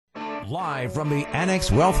Live from the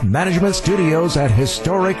Annex Wealth Management Studios at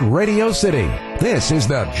historic Radio City, this is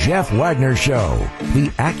the Jeff Wagner Show. The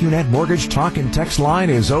AccuNet Mortgage Talk and Text line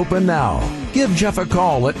is open now. Give Jeff a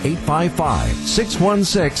call at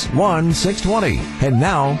 855-616-1620. And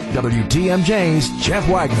now, WTMJ's Jeff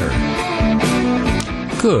Wagner.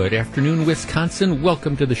 Good afternoon, Wisconsin.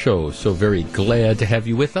 Welcome to the show. So very glad to have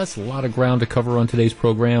you with us. A lot of ground to cover on today's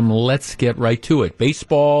program. Let's get right to it.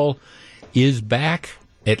 Baseball is back.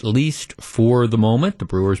 At least for the moment. The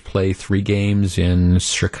Brewers play 3 games in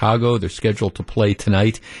Chicago. They're scheduled to play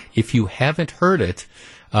tonight. If you haven't heard it,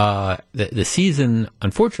 the season,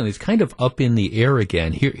 unfortunately, is kind of up in the air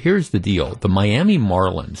again. Here's the deal. The Miami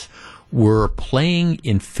Marlins were playing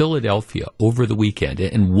in Philadelphia over the weekend.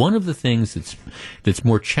 And one of the things that's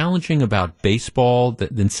more challenging about baseball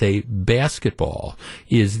than say, basketball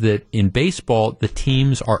is that in baseball, the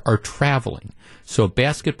teams are traveling. So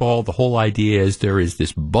basketball, the whole idea is there is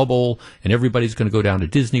this bubble, and everybody's going to go down to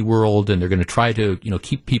Disney World, and they're going to try to,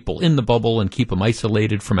 keep people in the bubble and keep them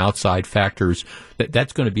isolated from outside factors.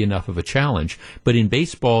 That's going to be enough of a challenge. But in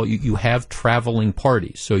baseball, you have traveling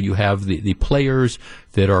parties. So you have the players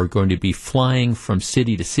that are going to be flying from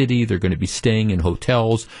city to city. They're going to be staying in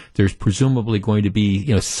hotels. There's presumably going to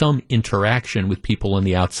be, some interaction with people on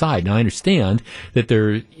the outside. Now, I understand that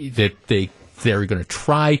they're going to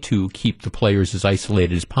try to keep the players as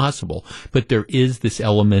isolated as possible, but there is this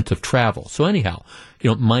element of travel. So anyhow,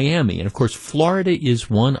 Miami, and of course Florida is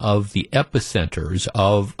one of the epicenters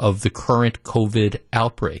of the current COVID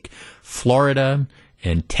outbreak. Florida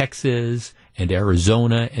and Texas and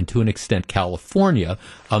Arizona and to an extent California,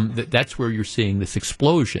 that's where you're seeing this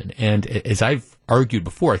explosion. And as I've argued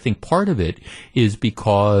before, I think part of it is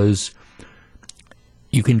because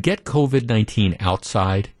you can get COVID-19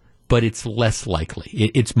 outside, but it's less likely.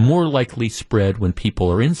 It's more likely spread when people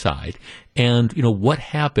are inside. And, what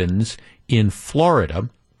happens in Florida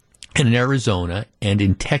and in Arizona and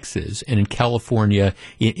in Texas and in California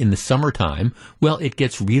in the summertime, well, it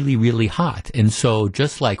gets really, really hot. And so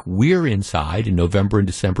just like we're inside in November and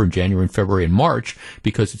December and January and February and March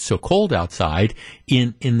because it's so cold outside,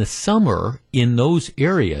 in the summer in those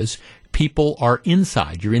areas, people are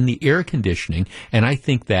inside. You're in the air conditioning. And I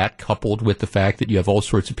think that, coupled with the fact that you have all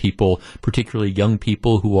sorts of people, particularly young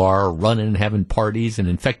people who are running and having parties and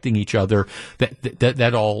infecting each other,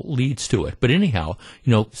 that all leads to it. But anyhow,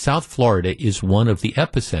 South Florida is one of the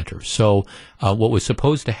epicenters. So what was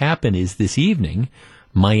supposed to happen is this evening,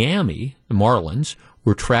 Miami, the Marlins,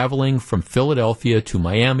 were traveling from Philadelphia to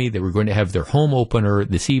Miami. They were going to have their home opener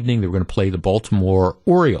this evening. They were going to play the Baltimore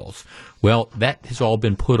Orioles. Well, that has all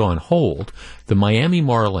been put on hold. The Miami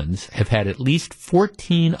Marlins have had at least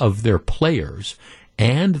 14 of their players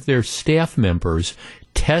and their staff members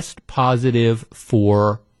test positive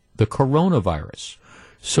for the coronavirus.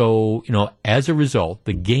 So, as a result,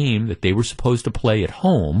 the game that they were supposed to play at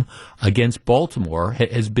home against Baltimore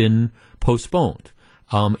has been postponed.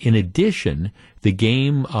 In addition, the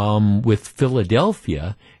game with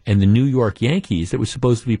Philadelphia and the New York Yankees that was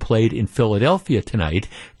supposed to be played in Philadelphia tonight,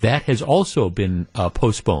 that has also been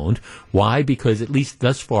postponed. Why? Because at least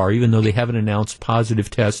thus far, even though they haven't announced positive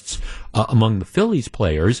tests among the Phillies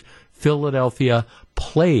players, Philadelphia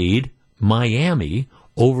played Miami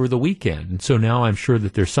over the weekend. And so now I'm sure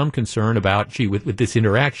that there's some concern about, with this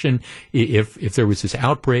interaction, if there was this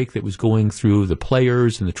outbreak that was going through the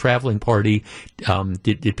players and the traveling party,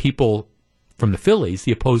 did people from the Phillies,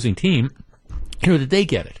 the opposing team, did they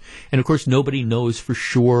get it? And of course, nobody knows for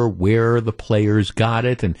sure where the players got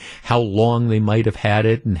it and how long they might have had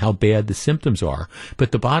it and how bad the symptoms are.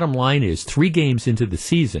 But the bottom line is 3 games into the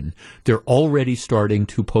season, they're already starting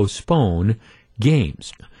to postpone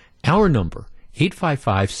games. Our number,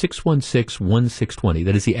 855-616-1620.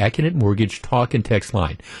 That is the AccuNet Mortgage Talk and Text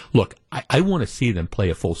line. Look, I want to see them play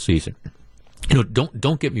a full season.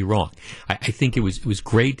 Don't get me wrong. I think it was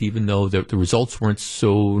great, even though the results weren't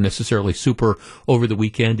so necessarily super over the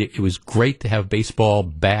weekend. It was great to have baseball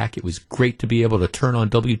back. It was great to be able to turn on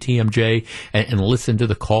WTMJ and listen to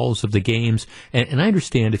the calls of the games. And I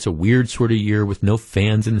understand it's a weird sort of year with no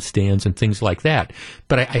fans in the stands and things like that.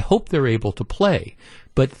 But I hope they're able to play.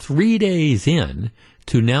 But 3 days in,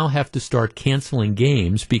 to now have to start canceling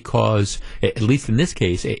games because, at least in this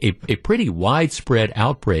case, a pretty widespread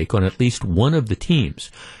outbreak on at least one of the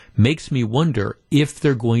teams makes me wonder if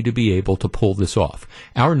they're going to be able to pull this off.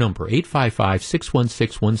 Our number,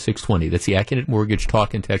 855-616-1620. That's the AccuNet Mortgage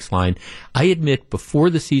Talk and Text line. I admit, before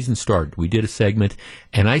the season started, we did a segment,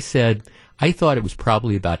 and I said I thought it was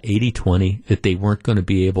probably about 80-20 that they weren't going to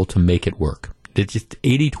be able to make it work. It's just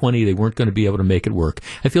 80-20. They weren't going to be able to make it work.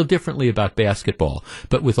 I feel differently about basketball,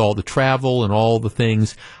 but with all the travel and all the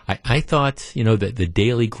things, I thought, that the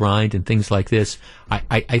daily grind and things like this,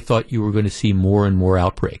 I thought you were going to see more and more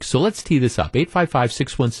outbreaks. So let's tee this up.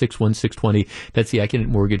 855-616-1620. That's the Accunet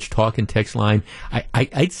Mortgage talk and text line.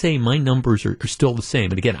 I'd say my numbers are still the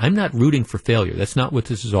same. And again, I'm not rooting for failure. That's not what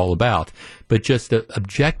this is all about. But just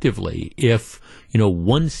objectively, if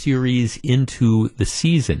one series into the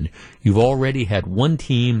season, you've already had one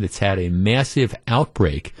team that's had a massive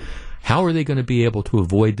outbreak. How are they going to be able to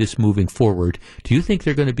avoid this moving forward? Do you think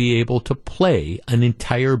they're going to be able to play an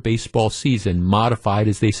entire baseball season modified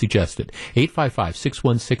as they suggested?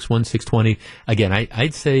 855-616-1620. Again,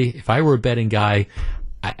 I'd say if I were a betting guy,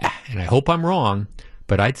 and I hope I'm wrong,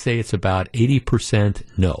 but I'd say it's about 80%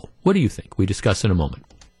 no. What do you think? We discuss in a moment.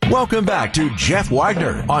 Welcome back to Jeff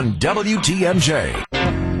Wagner on WTMJ.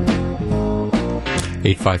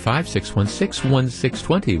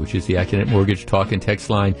 855-616-1620, which is the Accunet Mortgage talk and text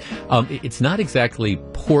line. It's not exactly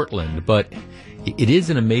Portland, but it is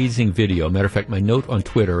an amazing video. Matter of fact, my note on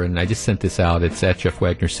Twitter, and I just sent this out, it's at Jeff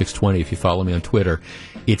Wagner 620 if you follow me on Twitter.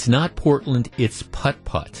 It's not Portland, it's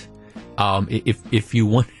putt-putt. If you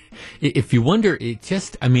wonder,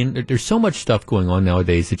 there's so much stuff going on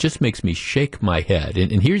nowadays, it just makes me shake my head.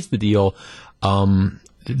 And here's the deal.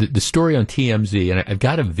 The story on TMZ, and I've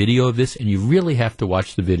got a video of this, and you really have to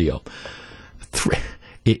watch the video.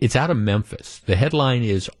 It's out of Memphis. The headline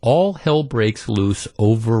is, "All Hell Breaks Loose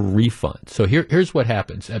Over Refund." So here's what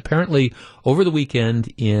happens. Apparently, over the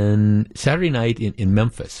weekend, Saturday night in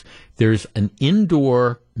Memphis, there's an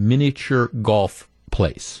indoor miniature golf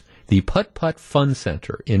place, the Putt Putt Fun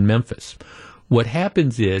Center in Memphis. What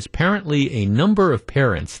happens is, apparently, a number of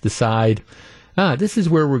parents decide, this is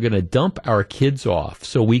where we're going to dump our kids off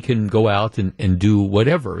so we can go out and do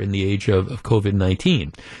whatever in the age of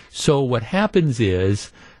COVID-19. So what happens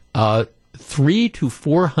is 300 to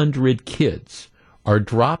 400 kids are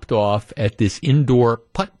dropped off at this indoor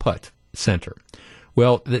putt-putt center.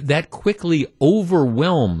 Well, that quickly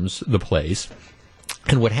overwhelms the place.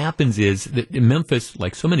 And what happens is that Memphis,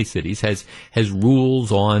 like so many cities, has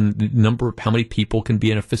rules on the number of how many people can be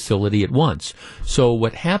in a facility at once. So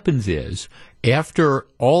what happens is, after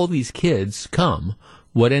all these kids come,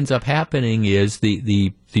 what ends up happening is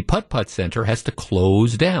the putt-putt center has to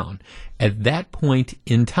close down. At that point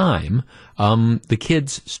in time, the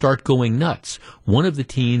kids start going nuts. One of the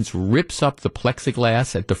teens rips up the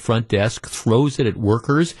plexiglass at the front desk, throws it at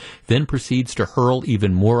workers, then proceeds to hurl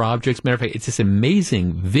even more objects. Matter of fact, it's this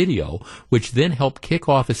amazing video, which then helped kick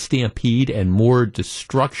off a stampede and more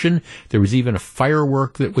destruction. There was even a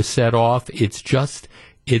firework that was set off. It's just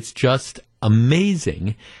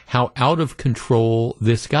amazing how out of control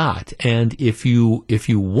this got. And if you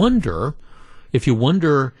wonder,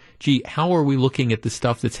 gee, how are we looking at the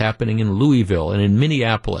stuff that's happening in Louisville and in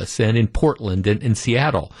Minneapolis and in Portland and in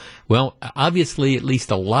Seattle? Well, obviously, at least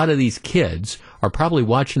a lot of these kids are probably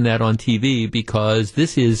watching that on TV because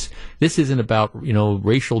this isn't about,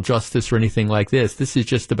 racial justice or anything like this. This is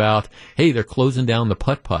just about, hey, they're closing down the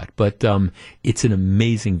putt-putt. But it's an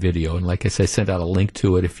amazing video. And like I said, I sent out a link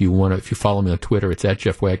to it. If you follow me on Twitter, it's at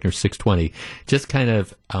Jeff Wagner 620. Just kind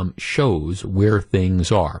of shows where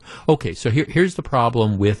things are. Okay, so here's the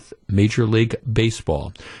problem with Major League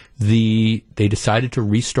Baseball. They decided to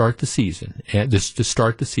restart the season, and to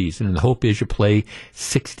start the season, and the hope is you play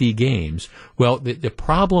 60 games. Well, the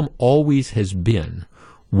problem always has been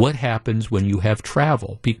what happens when you have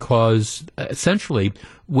travel, because essentially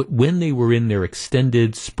when they were in their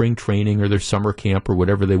extended spring training or their summer camp or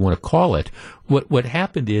whatever they want to call it, what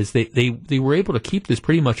happened is they were able to keep this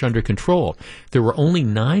pretty much under control. There were only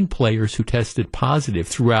 9 players who tested positive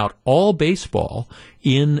throughout all baseball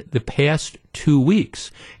in the past 2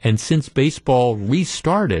 weeks. And since baseball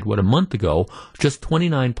restarted, a month ago, just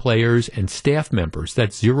 29 players and staff members,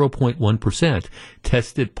 that's 0.1%,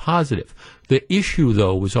 tested positive. The issue,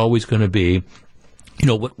 though, was always going to be,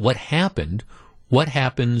 what happened. What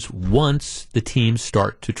happens once the teams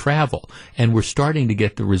start to travel? And we're starting to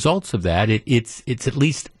get the results of that. It's at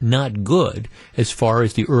least not good as far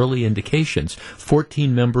as the early indications.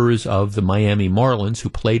 14 members of the Miami Marlins who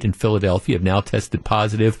played in Philadelphia have now tested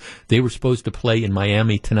positive. They were supposed to play in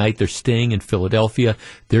Miami tonight. They're staying in Philadelphia.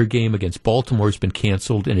 Their game against Baltimore has been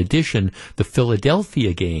canceled. In addition, the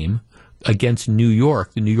Philadelphia game against New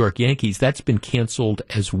York, the New York Yankees, that's been canceled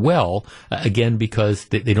as well, again, because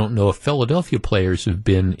they don't know if Philadelphia players have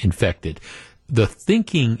been infected. the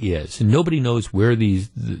thinking is, and nobody knows where the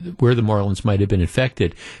Marlins might have been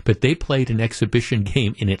infected, but they played an exhibition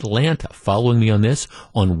game in Atlanta, following me on this,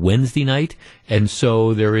 on Wednesday night, and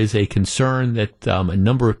so there is a concern that a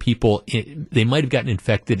number of people, they might have gotten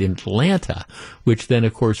infected in Atlanta, which then,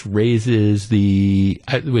 of course, raises the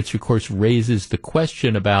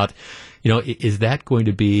question about, is that going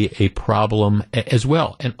to be a problem as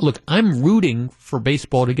well? And look, I'm rooting for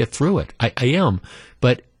baseball to get through it. I am,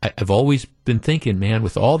 but I've always been thinking, man,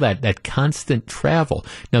 with all that constant travel.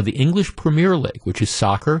 Now, the English Premier League, which is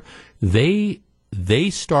soccer, they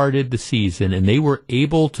started the season and they were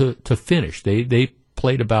able to finish. They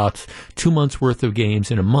played about 2 months worth of games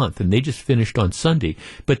in a month, and they just finished on Sunday.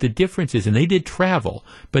 But the difference is, and they did travel,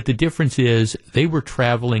 but the difference is they were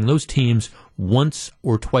traveling, those teams, once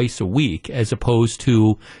or twice a week, as opposed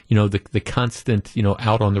to, the constant,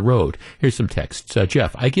 out on the road. Here's some texts.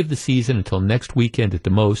 Jeff, I give the season until next weekend at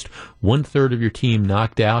the most. 1/3 of your team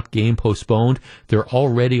knocked out, game postponed. They're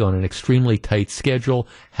already on an extremely tight schedule.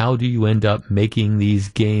 How do you end up making these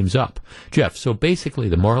games up? Jeff, so basically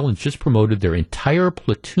the Marlins just promoted their entire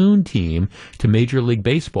platoon team to Major League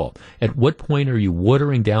Baseball. At what point are you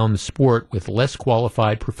watering down the sport with less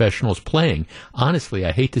qualified professionals playing? Honestly,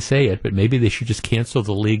 I hate to say it, but maybe they should just cancel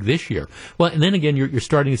the league this year. Well, and then again, you're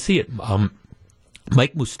starting to see it.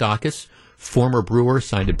 Mike Moustakas, former Brewer,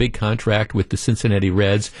 signed a big contract with the Cincinnati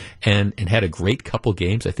Reds and had a great couple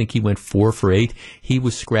games. I think he went 4 for 8. He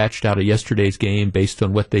was scratched out of yesterday's game based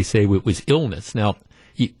on what they say was illness. Now,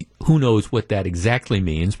 who knows what that exactly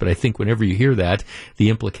means, but I think whenever you hear that, the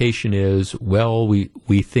implication is, well, we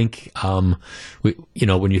think, when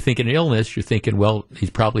you think an illness, you're thinking, well,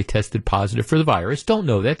 he's probably tested positive for the virus. Don't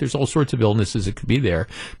know that. There's all sorts of illnesses that could be there,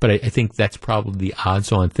 but I think that's probably the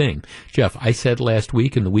odds-on thing. Jeff, I said last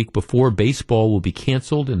week and the week before, baseball will be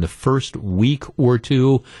canceled in the first week or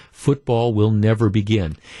two. Football will never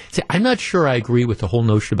begin. See, I'm not sure I agree with the whole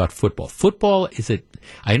notion about football.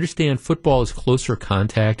 I understand football is closer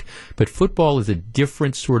contact, but football is a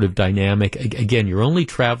different sort of dynamic. Again, you're only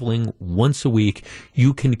traveling once a week.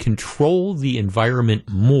 You can control the environment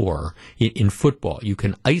more in football. You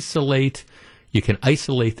can isolate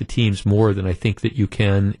the teams more than I think that you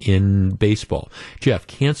can in baseball. Jeff,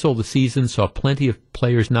 cancel the season. Saw plenty of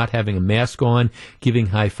players not having a mask on, giving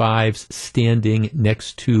high fives, standing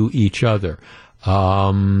next to each other.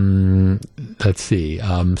 Let's see.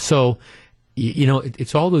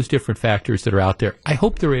 It's all those different factors that are out there. I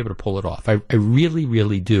hope they're able to pull it off. I really,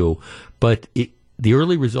 really do. But the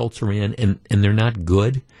early results are in, and they're not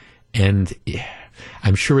good. And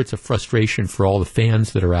I'm sure it's a frustration for all the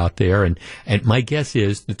fans that are out there. And my guess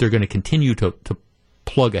is that they're going to continue to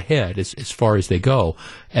plug ahead as far as they go.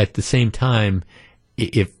 At the same time,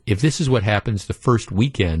 if this is what happens the first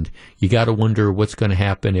weekend, you got to wonder what's going to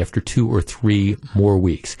happen after 2 or 3 more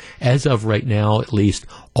weeks. As of right now, at least,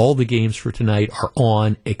 all the games for tonight are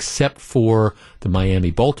on except for the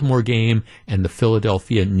Miami-Baltimore game and the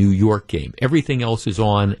Philadelphia-New York game. Everything else is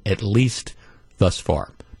on, at least thus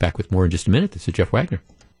far. Back with more in just a minute. This is Jeff Wagner.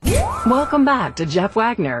 Welcome back to Jeff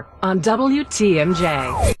Wagner on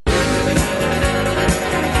WTMJ.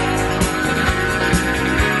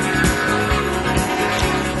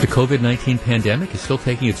 The COVID-19 pandemic is still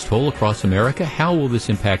taking its toll across America. How will this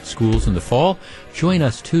impact schools in the fall? Join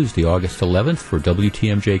us Tuesday, August 11th for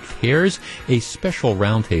WTMJ Cares, a special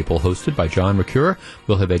roundtable hosted by John McCure.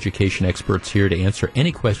 We'll have education experts here to answer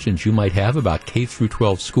any questions you might have about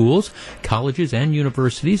K-12 schools, colleges, and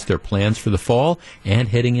universities, their plans for the fall and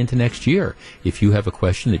heading into next year. If you have a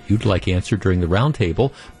question that you'd like answered during the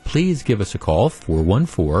roundtable, please give us a call,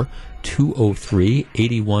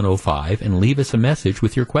 414-203-8105, and leave us a message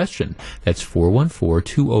with your question. That's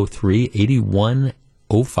 414-203-8105.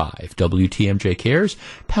 WTMJ Cares,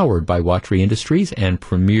 powered by Watry Industries and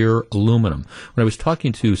Premier Aluminum. When I was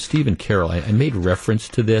talking to Stephen Carroll, I made reference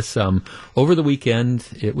to this. Over the weekend,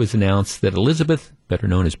 it was announced that Elizabeth, better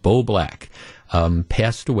known as Bo Black,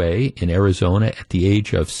 passed away in Arizona at the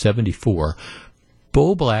age of 74.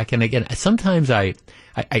 Bo Black, and again, sometimes I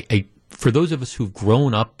for those of us who've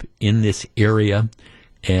grown up in this area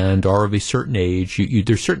and are of a certain age,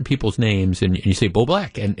 there's certain people's names, and you say Bo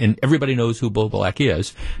Black, and everybody knows who Bo Black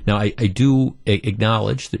is. Now, I do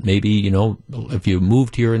acknowledge that maybe, if you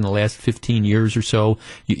moved here in the last 15 years or so,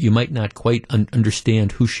 you might not quite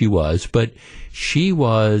understand who she was, but she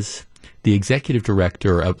was the executive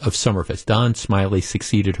director of Summerfest. Don Smiley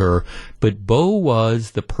succeeded her, but Bo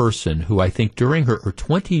was the person who I think during her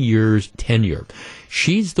 20 years tenure,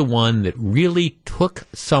 she's the one that really took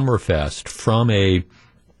Summerfest from a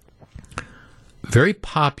very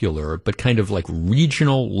popular, but kind of like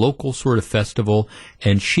regional, local sort of festival.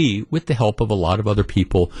 And she, with the help of a lot of other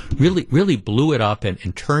people, really blew it up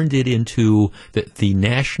and turned it into the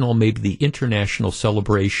national, maybe the international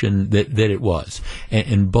celebration that it was.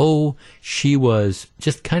 And Bo, she was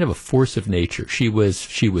just kind of a force of nature. She was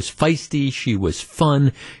feisty. She was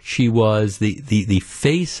fun. She was the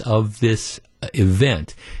face of this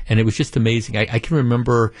event, and it was just amazing. I can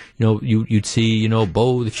remember, you'd see,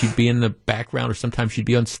 Bo, that she'd be in the background, or sometimes she'd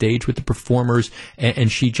be on stage with the performers,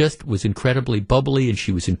 and she just was incredibly bubbly, and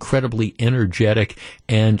she was incredibly energetic,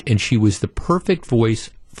 and she was the perfect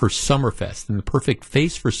voice for Summerfest and the perfect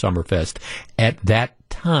face for Summerfest at that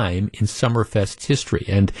time in Summerfest's history,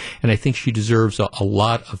 and I think she deserves a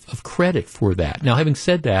lot of credit for that. Now, having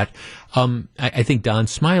said that, I think Don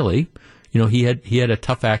Smiley, he had a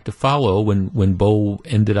tough act to follow when Bo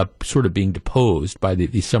ended up sort of being deposed by the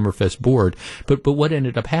Summerfest board. But what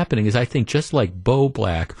ended up happening is, I think, just like Bo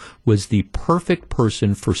Black was the perfect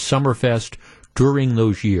person for Summerfest during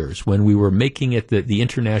those years when we were making it the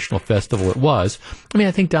international festival it was. I mean,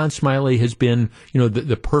 I think Don Smiley has been,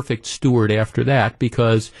 the perfect steward after that,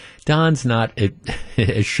 because Don's not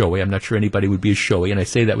as showy. I'm not sure anybody would be as showy, and I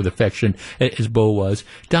say that with affection, as Bo was.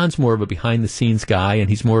 Don's more of a behind-the-scenes guy, and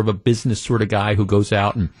he's more of a business sort of guy who goes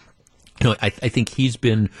out and I think he's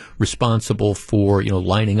been responsible for,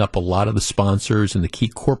 lining up a lot of the sponsors and the key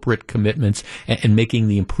corporate commitments and making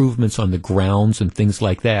the improvements on the grounds and things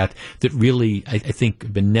like that really, I think,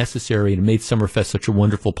 have been necessary and made Summerfest such a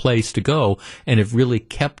wonderful place to go, and have really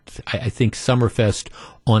kept, I think, Summerfest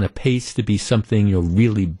on a pace to be something,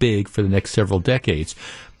 really big for the next several decades.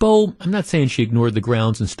 Bo, I'm not saying she ignored the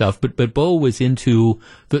grounds and stuff, but Bo was into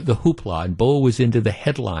the hoopla, and Bo was into the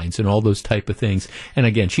headlines and all those type of things. And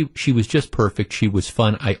again, she was just perfect. She was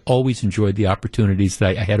fun. I always enjoyed the opportunities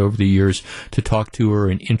that I had over the years to talk to her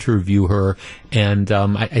and interview her. And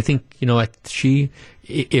I think, she...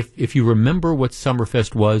 If you remember what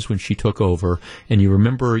Summerfest was when she took over, and you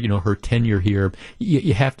remember, her tenure here,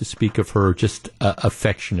 you have to speak of her just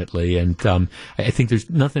affectionately. And I think there's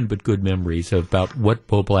nothing but good memories about what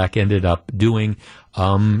Bo Black ended up doing.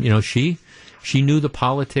 She knew the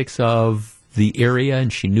politics of the area,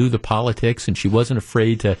 and she knew the politics, and she wasn't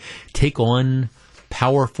afraid to take on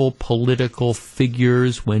powerful political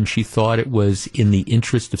figures when she thought it was in the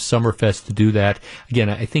interest of Summerfest to do that. Again,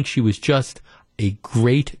 I think she was just a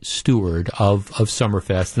great steward of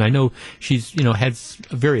Summerfest. And I know she's, had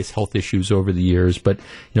various health issues over the years, but,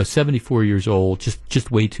 74 years old, just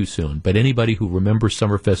way too soon. But anybody who remembers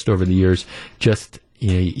Summerfest over the years, just,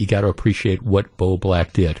 you got to appreciate what Bo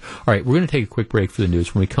Black did. All right, we're going to take a quick break for the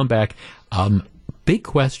news. When we come back, big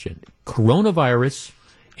question. Coronavirus,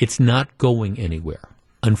 it's not going anywhere,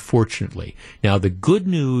 unfortunately. Now, the good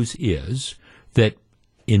news is that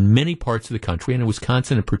in many parts of the country, and in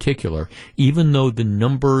Wisconsin in particular, even though the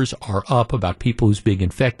numbers are up about people who's being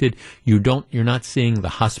infected, you're not seeing the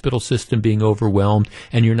hospital system being overwhelmed,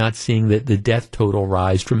 and you're not seeing the death total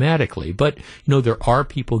rise dramatically. But, there are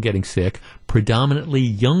people getting sick, predominantly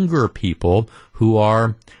younger people who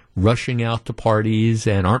are rushing out to parties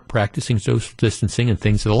and aren't practicing social distancing and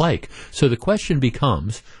things of the like. So the question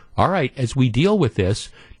becomes, all right, as we deal with this,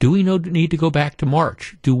 do we need to go back to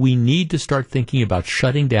March? Do we need to start thinking about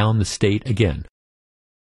shutting down the state again?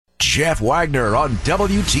 Jeff Wagner on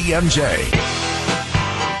WTMJ.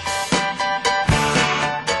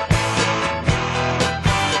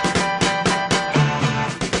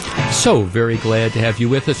 So very glad to have you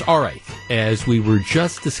with us. All right, as we were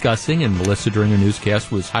just discussing, and Melissa during her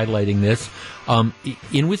newscast was highlighting this,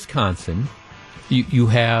 in Wisconsin, you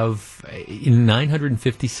have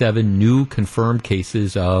 957 new confirmed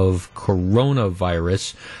cases of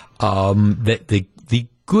coronavirus. The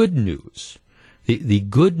good news, the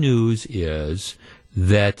good news is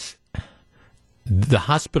that the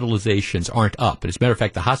hospitalizations aren't up. As a matter of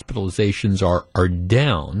fact, the hospitalizations are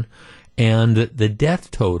down, and the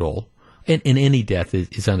death total, and any death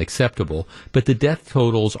is unacceptable, but the death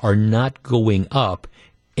totals are not going up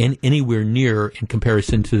anywhere near in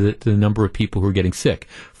comparison to the number of people who are getting sick.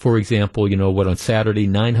 For example, on Saturday,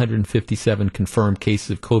 957 confirmed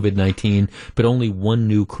cases of COVID-19, but only one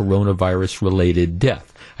new coronavirus-related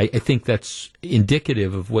death. I think that's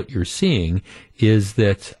indicative of what you're seeing is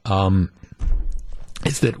that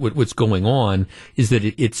what's going on is that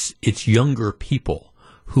it's younger people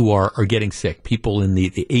who are getting sick, people in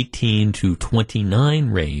the 18 to 29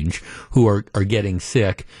 range who are getting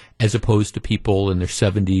sick, as opposed to people in their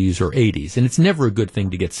 70s or 80s. And it's never a good thing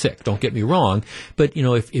to get sick, don't get me wrong, but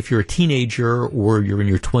if you're a teenager or you're in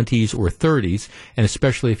your 20s or 30s, and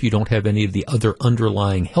especially if you don't have any of the other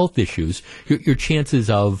underlying health issues, your chances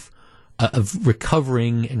of of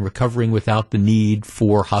recovering without the need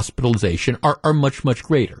for hospitalization are much, much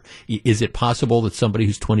greater. Is it possible that somebody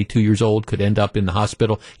who's 22 years old could end up in the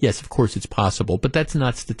hospital? Yes, of course it's possible, but that's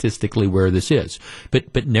not statistically where this is.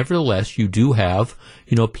 But nevertheless, you do have,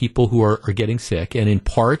 people who are getting sick, and in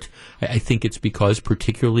part, I think it's because,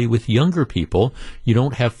 particularly with younger people, you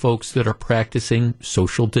don't have folks that are practicing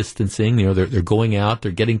social distancing. They're going out,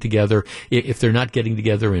 they're getting together. If they're not getting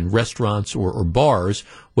together in restaurants or bars,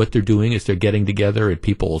 what they're doing is they're getting together at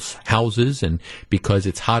people's houses, and because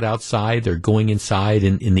it's hot outside, they're going inside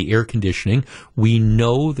in the air conditioning. We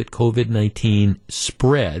know that COVID-19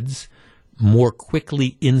 spreads more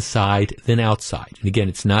quickly inside than outside. And again,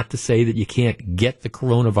 it's not to say that you can't get the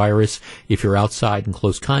coronavirus if you're outside in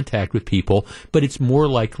close contact with people, but it's more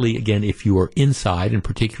likely, again, if you are inside, and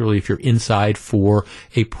particularly if you're inside for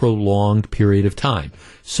a prolonged period of time.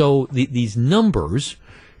 So these numbers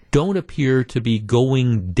don't appear to be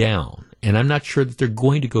going down, and I'm not sure that they're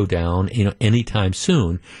going to go down anytime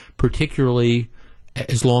soon, particularly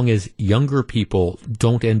as long as younger people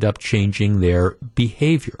don't end up changing their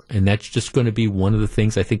behavior. And that's just going to be one of the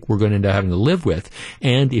things I think we're going to end up having to live with.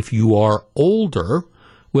 And if you are older,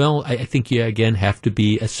 well, I think you, again, have to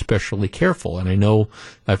be especially careful. And I know,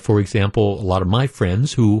 for example, a lot of my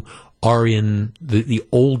friends who are in the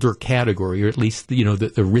older category, or at least, the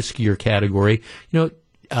riskier category,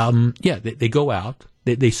 they go out.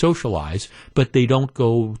 They socialize, but they don't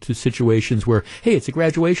go to situations where, hey, it's a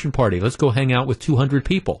graduation party. Let's go hang out with 200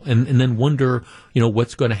 people and then wonder,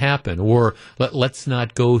 what's going to happen. Or let's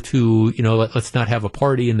not go to, let's not have a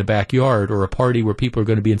party in the backyard, or a party where people are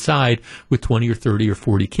going to be inside with 20 or 30 or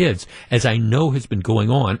 40 kids, as I know has been going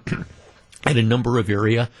on at a number of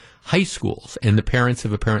area high schools. And the parents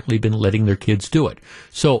have apparently been letting their kids do it.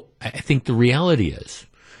 So I think the reality is,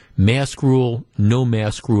 mask rule, no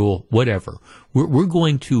mask rule, whatever. We're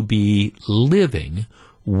going to be living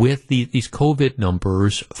with these COVID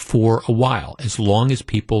numbers for a while, as long as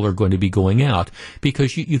people are going to be going out,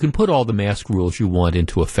 because you can put all the mask rules you want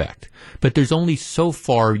into effect. But there's only so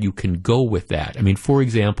far you can go with that. I mean, for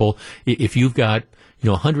example, if you've got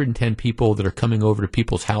 110 people that are coming over to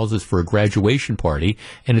people's houses for a graduation party,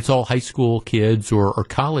 and it's all high school kids or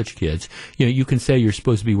college kids, you can say you're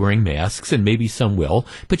supposed to be wearing masks, and maybe some will,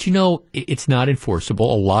 but it's not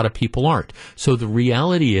enforceable. A lot of people aren't. So the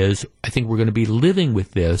reality is, I think we're going to be living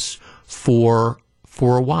with this for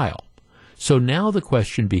a while. So now the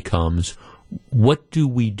question becomes, what do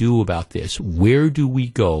we do about this? Where do we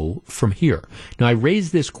go from here? Now, I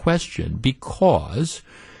raise this question because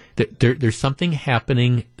there's something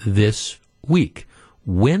happening this week.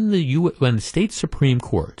 When the state Supreme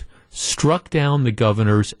Court struck down the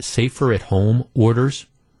governor's safer at home orders,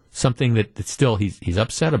 something that still he's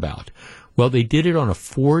upset about, well, they did it on a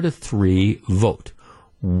 4-3 vote.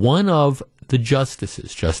 One of the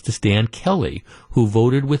justices, Justice Dan Kelly, who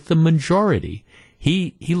voted with the majority,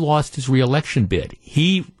 he lost his reelection bid.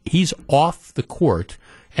 He's off the court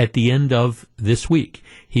at the end of this week.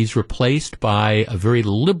 He's replaced by a very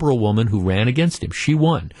liberal woman who ran against him. She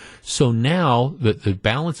won. So now the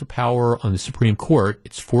balance of power on the Supreme Court,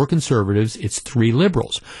 it's 4 conservatives, it's 3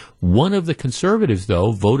 liberals. One of the conservatives,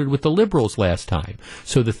 though, voted with the liberals last time.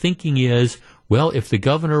 So the thinking is, well, if the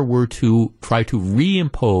governor were to try to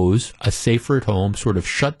reimpose a safer at home sort of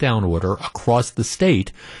shutdown order across the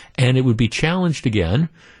state, and it would be challenged again,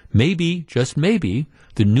 maybe, just maybe,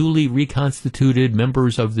 the newly reconstituted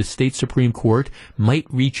members of the state Supreme Court might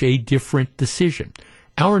reach a different decision.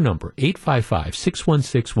 Our number,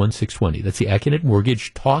 855-616-1620. That's the Acunet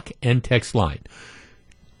Mortgage talk and text line.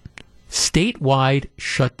 Statewide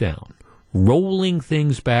shutdown, rolling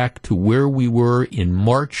things back to where we were in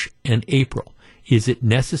March and April. Is it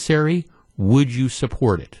necessary? Would you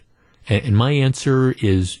support it? And my answer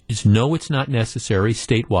is no, it's not necessary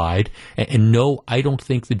statewide, and no, I don't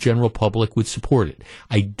think the general public would support it.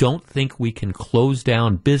 I don't think we can close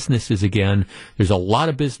down businesses again. There's a lot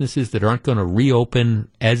of businesses that aren't going to reopen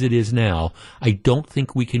as it is now. I don't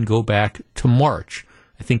think we can go back to March.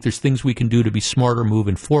 I think there's things we can do to be smarter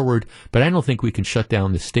moving forward, but I don't think we can shut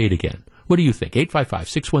down the state again. What do you think?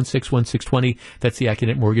 855-616-1620. That's the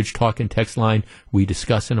Acunet Mortgage talk and text line. We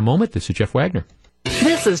discuss in a moment. This is Jeff Wagner.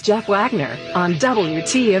 This is Jeff Wagner on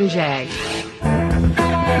WTMJ.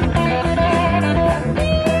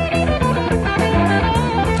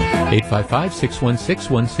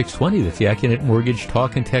 855-616-1620. That's the Acunet Mortgage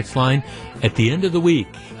talk and text line. At the end of the week,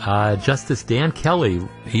 Justice Dan Kelly,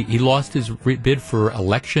 he lost his bid for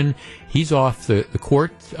election. He's off the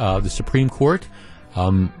court, the Supreme Court.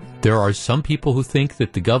 There are some people who think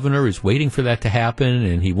that the governor is waiting for that to happen,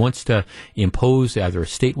 and he wants to impose either a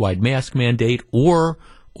statewide mask mandate or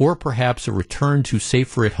or perhaps a return to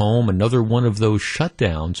safer at home, another one of those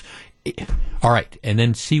shutdowns. All right, and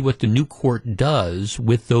then see what the new court does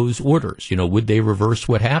with those orders. Would they reverse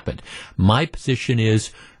what happened? My position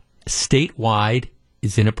is statewide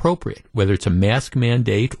is inappropriate, whether it's a mask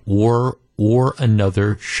mandate or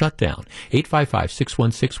another shutdown.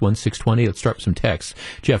 855-616-1620. Let's start with some texts.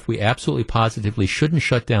 Jeff, we absolutely positively shouldn't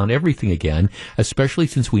shut down everything again, especially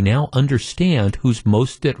since we now understand who's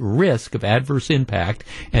most at risk of adverse impact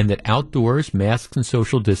and that outdoors, masks, and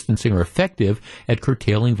social distancing are effective at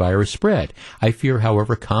curtailing virus spread. I fear,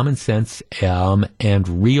 however, common sense and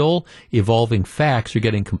real evolving facts are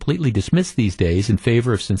getting completely dismissed these days in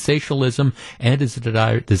favor of sensationalism and as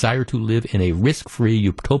a desire to live in a risk-free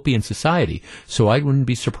utopian society. So I wouldn't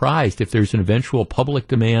be surprised if there's an eventual public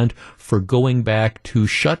demand for going back to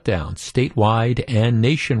shutdowns statewide and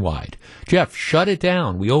nationwide. Jeff, shut it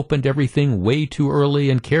down. We opened everything way too early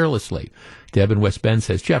and carelessly. Deb in West Bend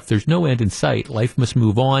says, Jeff, there's no end in sight. Life must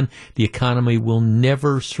move on. The economy will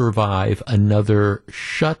never survive another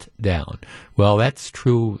shutdown. Well, that's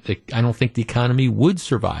true. I don't think the economy would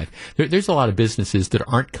survive. There's a lot of businesses that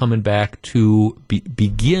aren't coming back to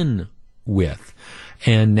begin with.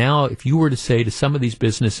 And now if you were to say to some of these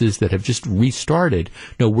businesses that have just restarted,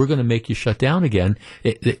 no, we're going to make you shut down again,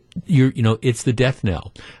 it's the death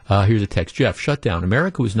knell. Here's a text. Jeff, shut down.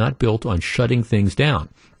 America was not built on shutting things down.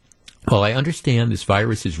 While I understand this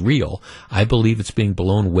virus is real, I believe it's being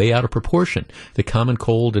blown way out of proportion. The common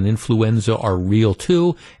cold and influenza are real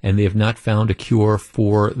too, and they have not found a cure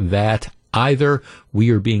for that either. We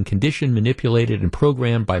are being conditioned, manipulated, and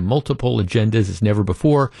programmed by multiple agendas as never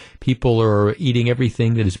before. People are eating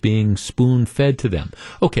everything that is being spoon-fed to them.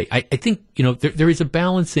 Okay, I think, there is a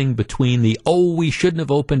balancing between we shouldn't have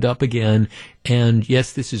opened up again, and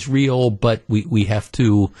yes, this is real, but we have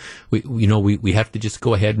to, we have to just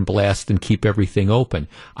go ahead and blast and keep everything open.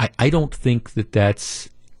 I don't think that's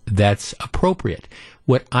appropriate.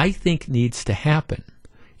 What I think needs to happen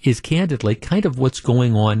is candidly kind of what's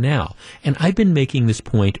going on now. And I've been making this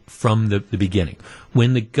point from the beginning.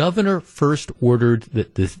 When the governor first ordered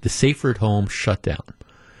the safer at home shutdown,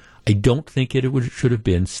 I don't think it should have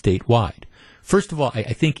been statewide. First of all, I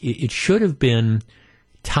think it should have been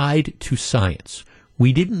tied to science.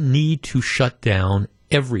 We didn't need to shut down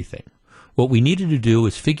everything. What we needed to do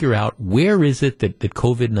is figure out where is it that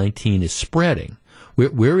COVID-19 is spreading.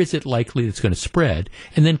 Where is it likely it's going to spread,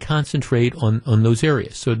 and then concentrate on those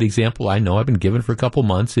areas. So the example I know I've been given for a couple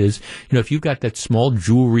months is, if you've got that small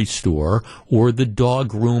jewelry store or the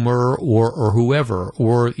dog groomer or whoever,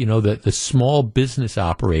 or, the small business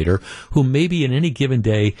operator who maybe in any given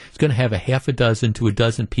day is going to have a half a dozen to a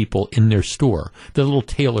dozen people in their store, the little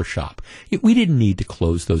tailor shop. We didn't need to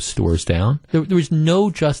close those stores down. There was no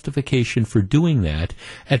justification for doing that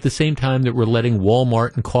at the same time that we're letting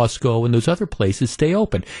Walmart and Costco and those other places stay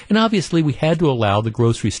open. And obviously we had to allow the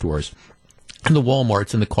grocery stores and the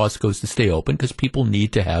Walmarts and the Costcos to stay open because people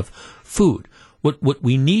need to have food. What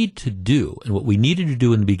we need to do, and what we needed to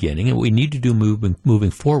do in the beginning, and what we need to do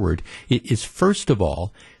moving forward, is first of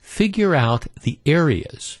all, figure out the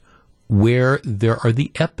areas where there are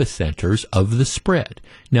the epicenters of the spread.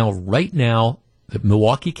 Now, right now,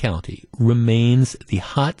 Milwaukee County remains the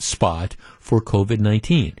hot spot for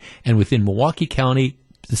COVID-19. And within Milwaukee County,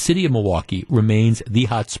 the city of Milwaukee remains the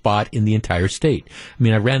hot spot in the entire state. I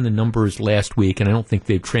mean, I ran the numbers last week, and I don't think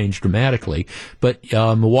they've changed dramatically, but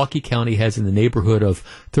Milwaukee County has in the neighborhood of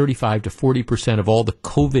 35 to 40% of all the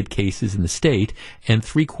COVID cases in the state, and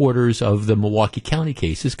 3/4 of the Milwaukee County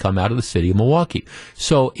cases come out of the city of Milwaukee.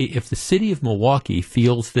 So if the city of Milwaukee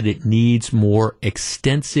feels that it needs more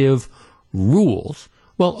extensive rules,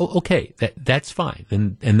 well, okay, that's fine,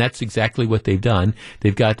 and that's exactly what they've done.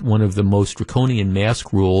 They've got one of the most draconian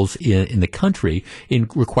mask rules in the country in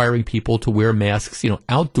requiring people to wear masks,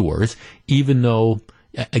 outdoors, even though,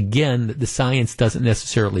 again, the science doesn't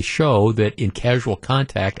necessarily show that in casual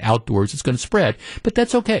contact outdoors it's going to spread, but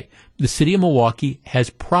that's okay. The city of Milwaukee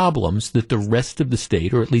has problems that the rest of the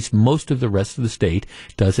state, or at least most of the rest of the state,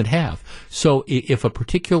 doesn't have. So if a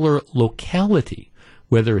particular locality,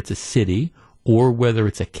 whether it's a city or whether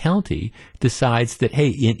it's a county, decides that, hey,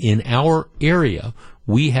 in our area,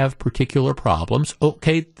 we have particular problems,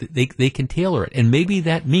 okay, they can tailor it. And maybe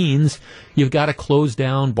that means you've got to close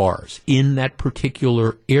down bars in that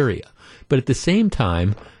particular area. But at the same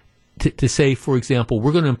time, to say, for example,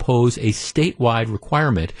 we're going to impose a statewide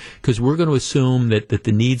requirement because we're going to assume that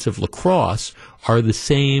the needs of La Crosse are the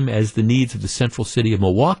same as the needs of the central city of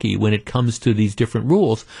Milwaukee when it comes to these different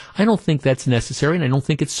rules. I don't think that's necessary, and I don't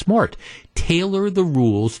think it's smart. Tailor the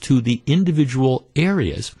rules to the individual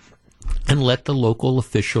areas. and let the local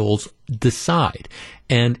officials decide.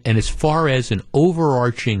 And as far as an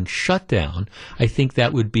overarching shutdown, I think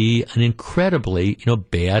that would be an incredibly,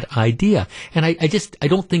 bad idea. And I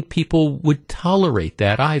don't think people would tolerate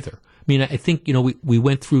that either. I mean, I think, we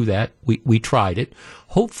went through that. We tried it.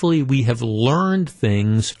 Hopefully we have learned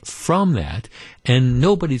things from that, and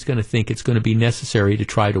nobody's going to think it's going to be necessary to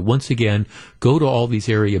try to once again go to all these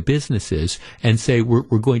area businesses and say, we're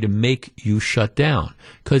going to make you shut down.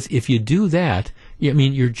 Because if you do that, I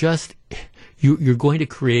mean, you're going to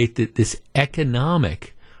create this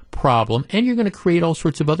economic problem, and you're going to create all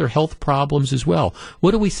sorts of other health problems as well.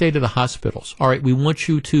 What do we say to the hospitals? All right, we want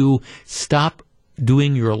you to stop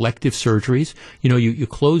doing your elective surgeries. You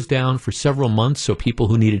closed down for several months, so people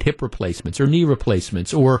who needed hip replacements or knee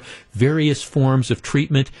replacements or various forms of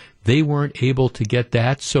treatment, they weren't able to get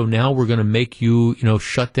that, so now we're going to make you,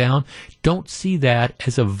 shut down. Don't see that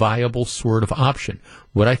as a viable sort of option.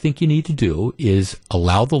 What I think you need to do is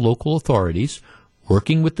allow the local authorities,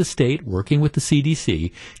 working with the state, working with the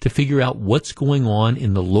CDC, to figure out what's going on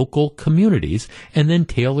in the local communities and then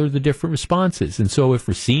tailor the different responses. And so if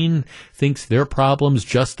Racine thinks their problems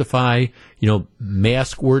justify,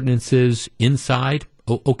 mask ordinances inside,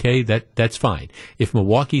 okay, that's fine. If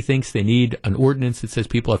Milwaukee thinks they need an ordinance that says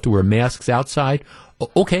people have to wear masks outside,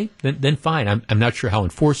 okay, then fine. I'm not sure how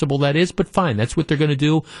enforceable that is, but fine. That's what they're going to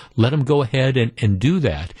do. Let them go ahead and do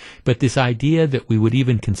that. But this idea that we would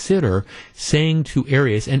even consider saying to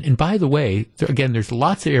areas, and by the way, there's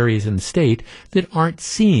lots of areas in the state that aren't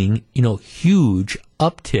seeing, huge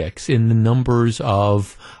upticks in the numbers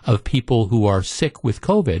of people who are sick with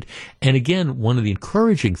COVID. And again, one of the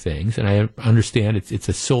encouraging things, and I understand it's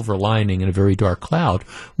a silver lining in a very dark cloud,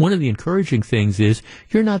 one of the encouraging things is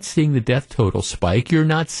you're not seeing the death total spike, you're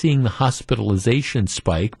not seeing the hospitalization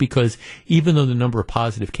spike, because even though the number of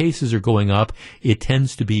positive cases are going up, it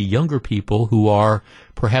tends to be younger people who are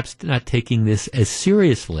perhaps not taking this as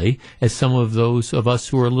seriously as some of those of us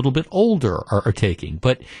who are a little bit older are taking.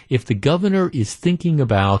 But if the governor is thinking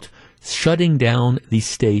about shutting down the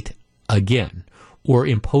state again or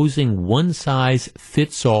imposing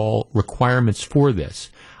one-size-fits-all requirements for this,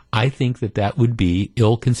 I think that would be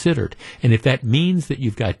ill-considered. And if that means that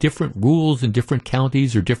you've got different rules in different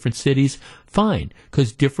counties or different cities, fine,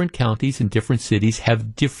 because different counties and different cities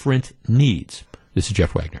have different needs. This is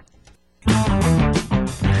Jeff Wagner.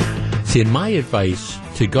 See, and my advice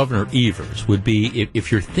to Governor Evers would be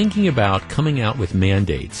if you're thinking about coming out with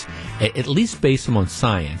mandates, at least base them on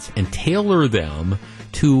science and tailor them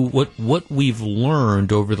to what we've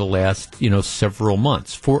learned over the last, several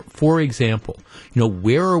months. For example,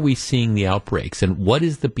 where are we seeing the outbreaks and what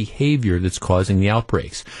is the behavior that's causing the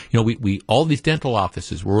outbreaks? We all these dental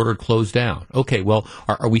offices were ordered closed down. Okay, well,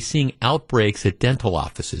 are we seeing outbreaks at dental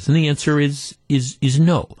offices? And the answer is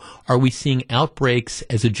no. Are we seeing outbreaks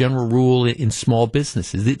as a general rule in small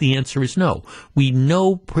businesses? The answer is no. We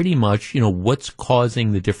know pretty much, what's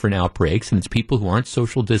causing the different outbreaks, and it's people who aren't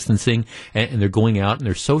social distancing and they're going out and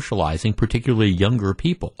they're socializing, particularly younger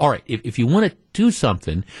people. All right, if you want to do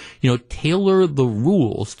something, tailor the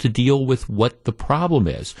rules to deal with what the problem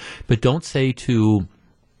is. But don't say to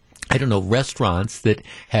restaurants that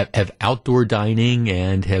have outdoor dining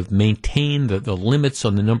and have maintained the limits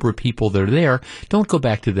on the number of people that are there, don't go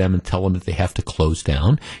back to them and tell them that they have to close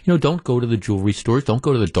down. Don't go to the jewelry stores, don't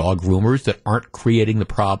go to the dog groomers that aren't creating the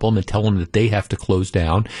problem and tell them that they have to close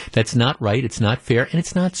down. That's not right, it's not fair, and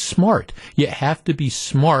it's not smart. You have to be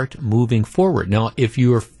smart moving forward. Now, if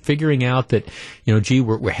you're figuring out that,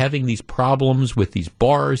 we're having these problems with these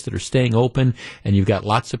bars that are staying open, and you've got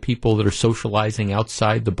lots of people that are socializing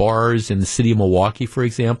outside the bars in the city of Milwaukee, for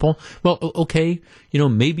example, well, okay,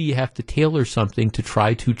 maybe you have to tailor something to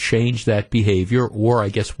try to change that behavior, or I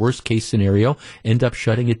guess worst case scenario, end up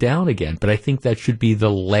shutting it down again. But I think that should be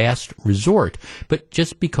the last resort. But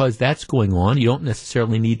just because that's going on, you don't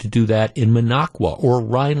necessarily need to do that in Minocqua or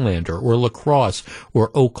Rhinelander or La Crosse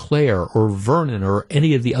or Eau Claire or Vernon or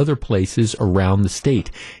any of the other places around the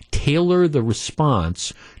state. Tailor the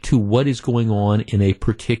response to what is going on in a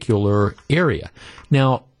particular area.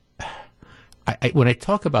 Now, when I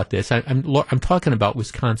talk about this, I'm talking about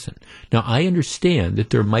Wisconsin. Now, I understand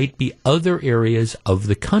that there might be other areas of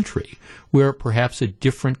the country where perhaps a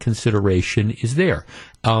different consideration is there.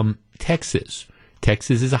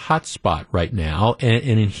 Texas is a hot spot right now, and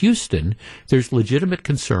in Houston, there's legitimate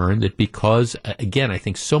concern that because, again, I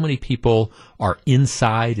think so many people are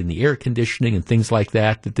inside in the air conditioning and things like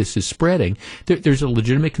that this is spreading, there's a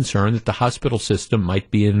legitimate concern that the hospital system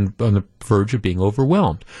might be on the verge of being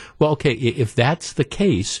overwhelmed. Well, okay, if that's the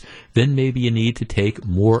case, then maybe you need to take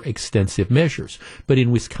more extensive measures. But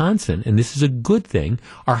in Wisconsin, and this is a good thing,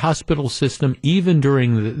 our hospital system, even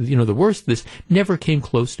during the worst of this, never came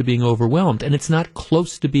close to being overwhelmed, and it's not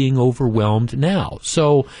close to being overwhelmed now.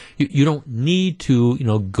 So you don't need to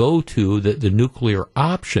go to the nuclear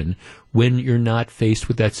option when you're not faced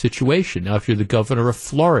with that situation. Now, if you're the governor of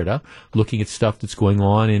Florida, looking at stuff that's going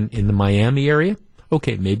on in the Miami area,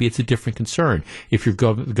 okay, maybe it's a different concern. If you're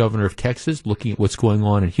the governor of Texas, looking at what's going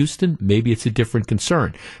on in Houston, maybe it's a different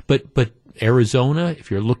concern. But Arizona,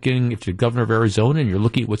 if you're the governor of Arizona and you're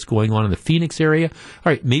looking at what's going on in the Phoenix area,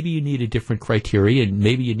 all right, maybe you need a different criteria and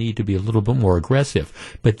maybe you need to be a little bit more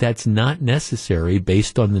aggressive. But that's not necessary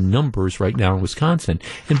based on the numbers right now in Wisconsin.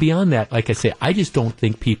 And beyond that, like I say, I just don't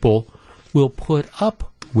think people will put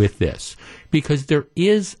up with this because there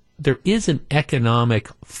is an economic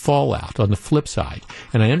fallout on the flip side.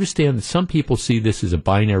 And I understand that some people see this as a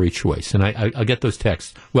binary choice. And I'll get those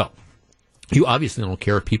texts. Well, you obviously don't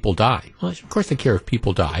care if people die. Well, of course I care if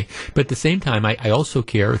people die. But at the same time, I also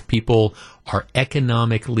care if people are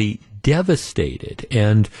economically devastated,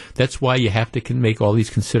 and that's why you have to make all these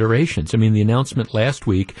considerations. I mean, the announcement last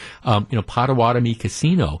week, Potawatomi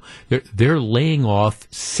Casino, they're laying off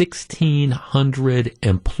 1,600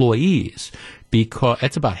 employees because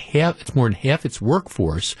that's about half, it's more than half its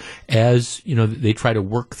workforce as, they try to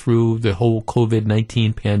work through the whole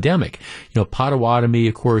COVID-19 pandemic. Potawatomi,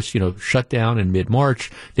 of course, shut down in mid-March.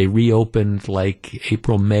 They reopened like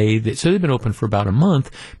April, May. So they've been open for about a month,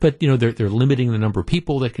 but, they're limiting the number of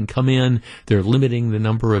people that can come in. They're limiting the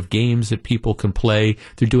number of games that people can play.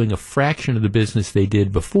 They're doing a fraction of the business they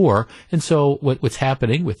did before. And so what's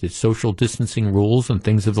happening with the social distancing rules and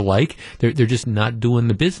things of the like, they're just not doing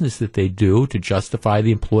the business that they do to justify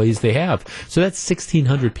the employees they have. So that's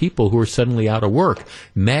 1,600 people who are suddenly out of work.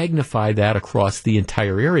 Magnify that across the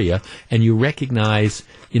entire area, and you recognize,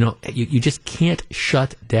 you just can't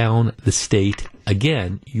shut down the state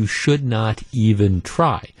again. You should not even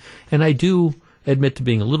try. And I do admit to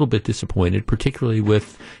being a little bit disappointed, particularly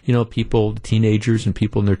with, people, teenagers and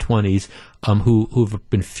people in their 20s, who've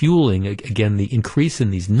been fueling, again, the increase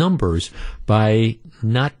in these numbers by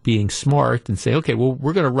not being smart and say, okay, well,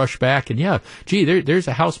 we're going to rush back and there's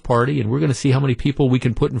a house party and we're going to see how many people we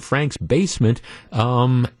can put in Frank's basement.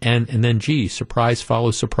 And then, surprise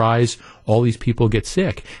follows surprise. All these people get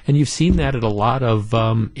sick. And you've seen that at a lot of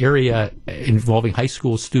area involving high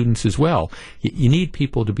school students as well. You need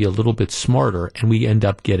people to be a little bit smarter, and we end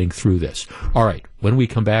up getting through this. All right. When we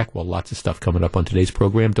come back, lots of stuff coming up on today's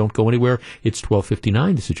program. Don't go anywhere. It's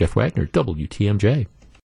 12:59. This is Jeff Wagner, WTMJ.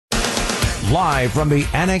 Live from the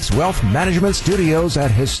Annex Wealth Management Studios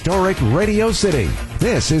at historic Radio City,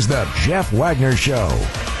 this is the Jeff Wagner Show.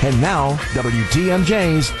 And now,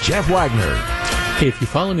 WTMJ's Jeff Wagner. Hey, if you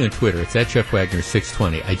follow me on Twitter, it's at Jeff Wagner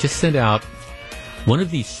 620. I just sent out one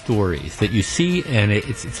of these stories that you see, and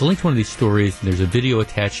it's linked to one of these stories, and there's a video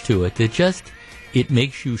attached to it that it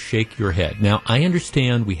makes you shake your head. Now, I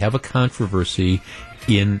understand we have a controversy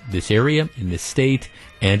in this area, in this state,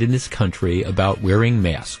 and in this country about wearing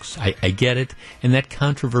masks. I get it, and that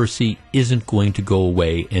controversy isn't going to go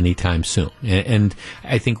away anytime soon. And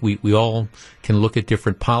I think we all can look at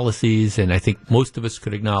different policies, and I think most of us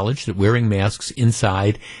could acknowledge that wearing masks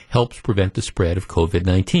inside helps prevent the spread of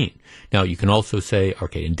COVID-19. Now, you can also say,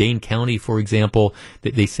 okay, in Dane County, for example,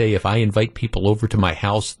 that they say if I invite people over to my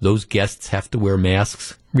house, those guests have to wear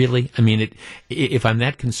masks. Really? I mean, if I'm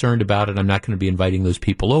that concerned about it, I'm not going to be inviting those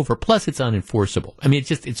people over. Plus, it's unenforceable. I mean,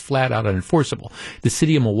 it's flat out unenforceable. The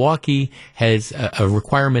city of Milwaukee has a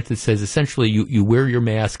requirement that says essentially you wear your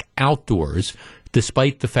mask outdoors,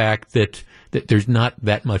 despite the fact that there's not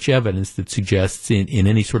that much evidence that suggests in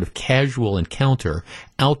any sort of casual encounter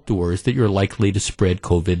outdoors that you're likely to spread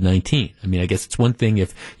COVID-19. I mean, I guess it's one thing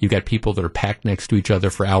if you've got people that are packed next to each other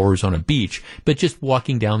for hours on a beach, but just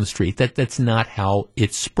walking down the street, that's not how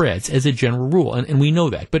it spreads as a general rule. And we know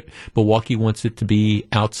that, but Milwaukee wants it to be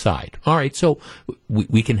outside. All right, so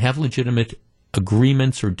we can have legitimate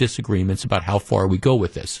agreements or disagreements about how far we go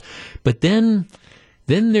with this. But then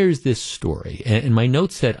there's this story, and my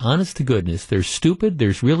note said, honest to goodness, there's stupid,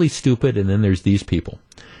 there's really stupid, and then there's these people.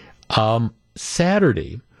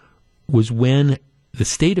 Saturday was when the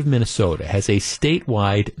state of Minnesota has a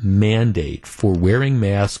statewide mandate for wearing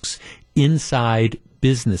masks inside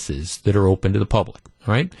businesses that are open to the public.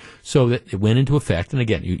 All right, so that it went into effect, and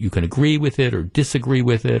again, you can agree with it or disagree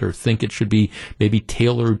with it or think it should be maybe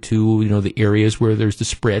tailored to the areas where there's the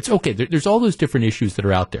spreads. Okay, there's all those different issues that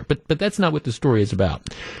are out there, but that's not what the story is about.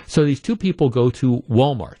 So these two people go to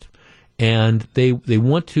Walmart, and they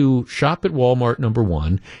want to shop at Walmart, number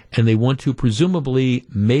one, and they want to presumably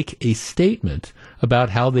make a statement about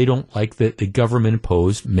how they don't like the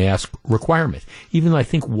government-imposed mask requirement. Even though I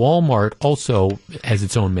think Walmart also has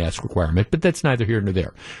its own mask requirement, but that's neither here nor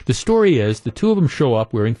there. The story is the two of them show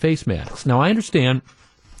up wearing face masks. Now, I understand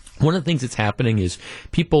one of the things that's happening is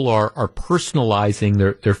people are personalizing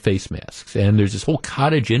their face masks. And there's this whole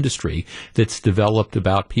cottage industry that's developed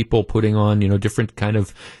about people putting on, different kind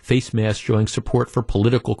of face masks showing support for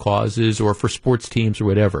political causes or for sports teams or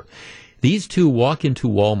whatever. These two walk into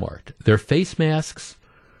Walmart. Their face masks,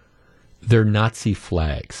 they're Nazi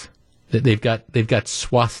flags. They've got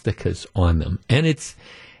swastikas on them. And it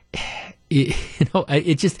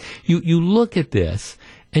just, you look at this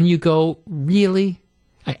and you go, really?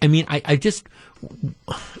 I just,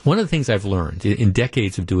 one of the things I've learned in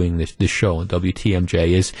decades of doing this show on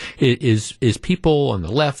WTMJ is people on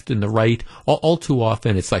the left and the right, all too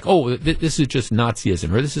often it's like, oh, this is just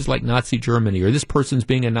Nazism, or this is like Nazi Germany, or this person's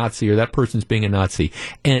being a Nazi, or that person's being a Nazi.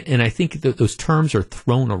 And I think that those terms are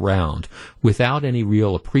thrown around without any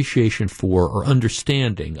real appreciation for or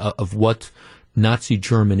understanding of what Nazi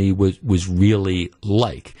Germany was really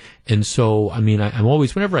like. And so, I'm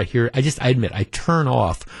always, whenever I hear, I admit, I turn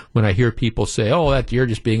off when I hear people say, oh, that you're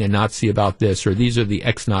just being a Nazi about this, or these are the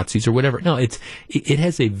ex-Nazis, or whatever. No, it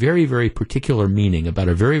has a very, very particular meaning about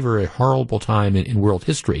a very, very horrible time in world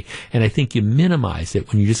history. And I think you minimize it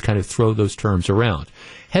when you just kind of throw those terms around.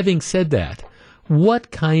 Having said that, what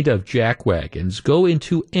kind of jackwagons go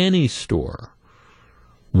into any store,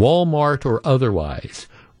 Walmart or otherwise,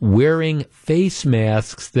 wearing face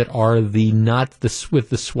masks that are with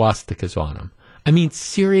the swastikas on them?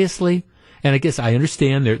 Seriously? And I guess I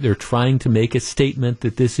understand they're trying to make a statement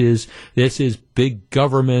that this is big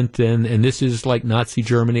government and this is like Nazi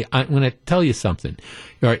Germany. I'm going to tell you something.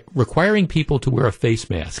 All right, requiring people to wear a face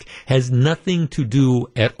mask has nothing to do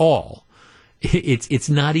at all. It's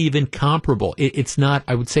not even comparable. It's not,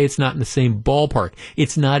 I would say it's not in the same ballpark.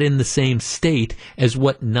 It's not in the same state as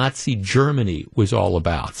what Nazi Germany was all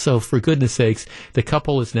about. So for goodness sakes, the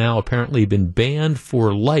couple has now apparently been banned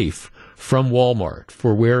for life from Walmart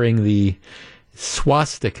for wearing the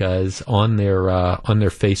swastikas on their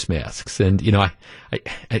face masks. And,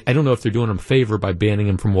 I don't know if they're doing them a favor by banning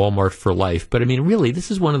them from Walmart for life. But really,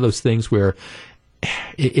 this is one of those things where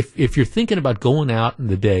if you're thinking about going out in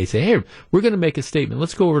the day, say, hey, we're going to make a statement.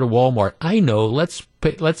 Let's go over to Walmart. I know.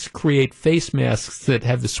 Let's create face masks that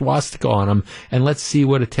have the swastika on them, and let's see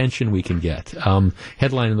what attention we can get.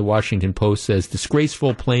 Headline in the Washington Post says,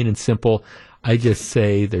 disgraceful, plain and simple. I just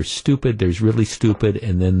say there's stupid, there's really stupid,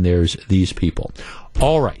 and then there's these people.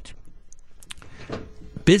 All right.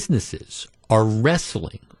 Businesses are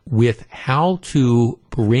wrestling with how to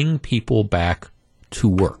bring people back to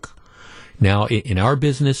work. Now, in our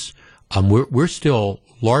business, we're still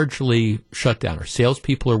largely shut down. Our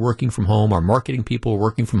salespeople are working from home. Our marketing people are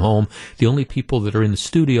working from home. The only people that are in the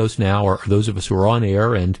studios now are those of us who are on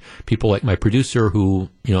air, and people like my producer who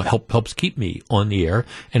helps keep me on the air,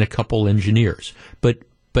 and a couple engineers. But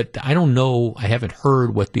I don't know. I haven't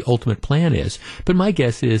heard what the ultimate plan is. But my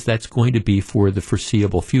guess is that's going to be for the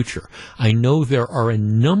foreseeable future. I know there are a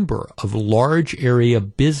number of large area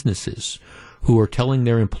businesses who are telling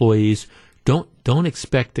their employees, don't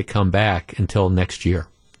expect to come back until next year.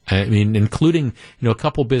 Including, a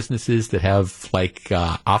couple businesses that have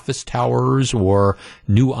office towers or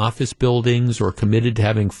new office buildings or committed to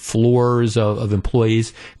having floors of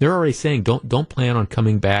employees. They're already saying don't plan on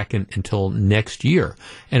coming back until next year.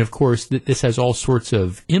 And of course, this has all sorts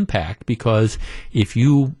of impact, because if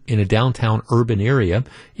you, in a downtown urban area,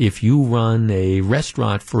 if you run a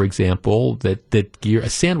restaurant, for example, a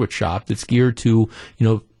sandwich shop that's geared to,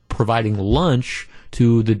 providing lunch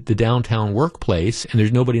to the downtown workplace, and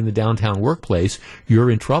there's nobody in the downtown workplace,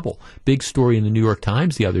 you're in trouble. Big story in the New York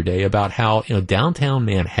Times the other day about how downtown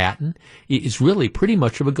Manhattan is really pretty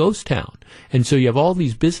much of a ghost town. And so you have all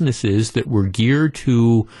these businesses that were geared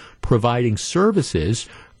to providing services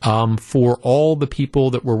for all the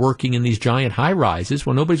people that were working in these giant high-rises.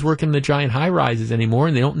 Well, nobody's working in the giant high-rises anymore,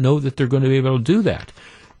 and they don't know that they're going to be able to do that.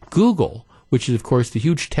 Google, which is, of course, the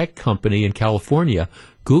huge tech company in California,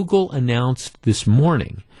 Google announced this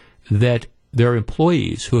morning that their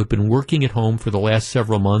employees who have been working at home for the last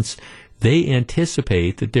several months, they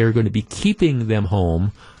anticipate that they're going to be keeping them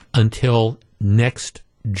home until next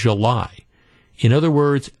July. In other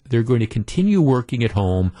words, they're going to continue working at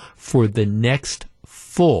home for the next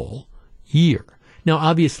full year. Now,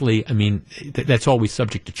 obviously, that's always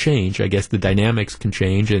subject to change. I guess the dynamics can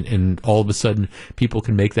change, and all of a sudden people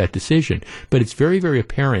can make that decision. But it's very, very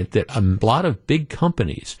apparent that a lot of big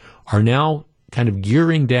companies are now kind of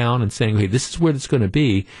gearing down and saying, hey, this is where it's going to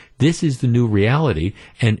be. This is the new reality.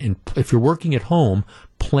 And if you're working at home,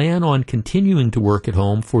 plan on continuing to work at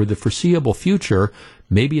home for the foreseeable future.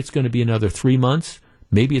 Maybe it's going to be another 3 months.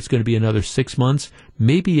 Maybe it's going to be another 6 months.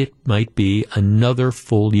 Maybe it might be another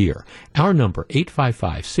full year. Our number,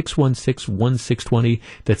 855-616-1620.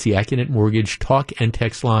 That's the AccuNet Mortgage talk and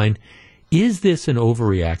text line. Is this an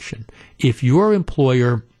overreaction? If your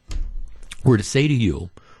employer were to say to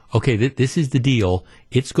you, okay, this is the deal,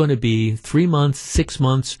 it's going to be 3 months, 6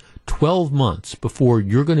 months, 12 months before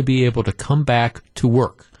you're going to be able to come back to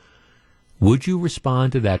work, would you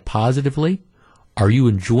respond to that positively? Are you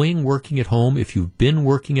enjoying working at home if you've been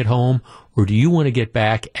working at home, or do you want to get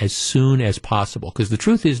back as soon as possible? Because the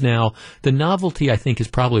truth is now, the novelty, I think, is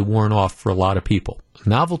probably worn off for a lot of people.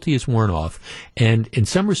 Novelty is worn off, and in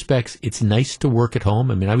some respects, it's nice to work at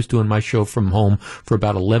home. I mean, I was doing my show from home for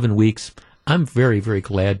about 11 weeks. I'm very, very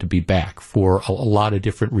glad to be back for a lot of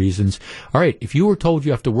different reasons. All right, if you were told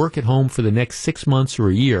you have to work at home for the next 6 months or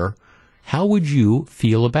a year, how would you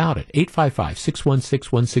feel about it?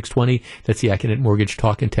 855-616-1620. That's the AccuNet Mortgage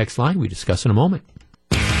talk and text line. We discuss in a moment.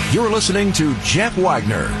 You're listening to Jeff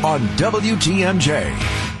Wagner on WTMJ.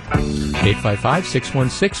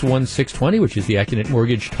 855-616-1620, which is the AccuNet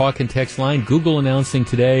Mortgage talk and text line. Google announcing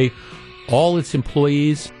today all its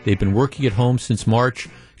employees, they've been working at home since March,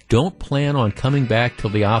 don't plan on coming back to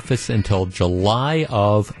the office until July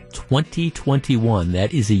of 2021.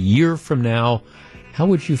 That is a year from now. How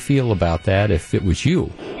would you feel about that if it was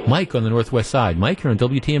you? Mike on the Northwest Side. Mike, you're on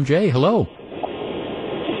WTMJ. Hello.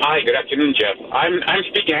 Hi, good afternoon, Jeff. I'm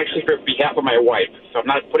speaking actually for behalf of my wife, so I'm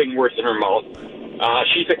not putting words in her mouth.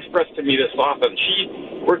 She's expressed to me this often. She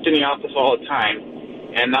worked in the office all the time,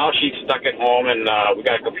 and now she's stuck at home, and we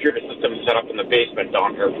got a computer system set up in the basement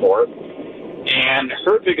down her floor. And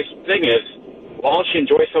her biggest thing is, while she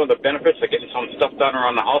enjoys some of the benefits of getting some stuff done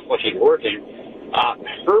around the house while she's working,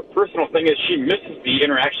 her personal thing is she misses the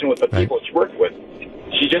interaction with the people she works with.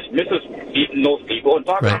 She just misses meeting those people and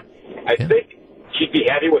talking to them. I think she'd be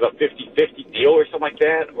happy with a 50-50 deal or something like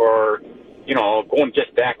that, or, going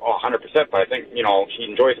just back 100%. But I think, she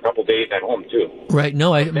enjoys a couple days at home, too. Right.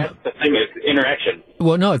 No, that's the thing is interaction.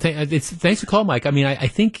 Well, no, thanks for calling, Mike. I mean, I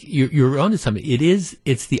think you're onto something.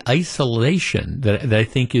 It's the isolation that I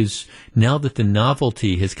think is, now that the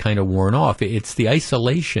novelty has kind of worn off, it's the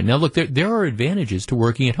isolation. Now, look, there are advantages to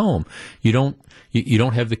working at home. You don't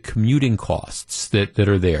have the commuting costs that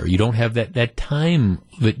are there. You don't have that time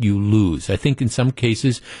that you lose. I think in some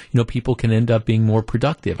cases, people can end up being more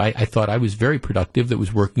productive. I thought I was very productive that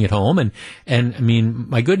was working at home, and I mean,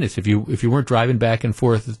 my goodness, if you weren't driving back and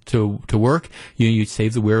forth to work, you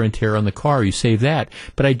save the wear and tear on the car. You save that.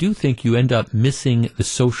 But I do think you end up missing the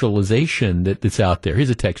socialization that's out there. Here's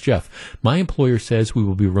a text, Jeff. My employer says we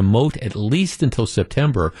will be remote at least until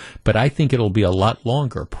September, but I think it'll be a lot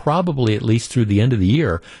longer, probably at least through the end of the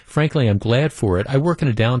year. Frankly, I'm glad for it. I work in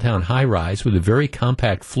a downtown high-rise with a very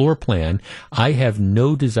compact floor plan. I have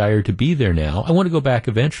no desire to be there now. I want to go back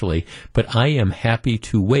eventually, but I am happy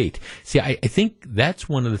to wait. See, I think that's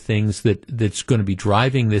one of the things that's going to be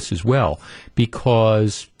driving this as well,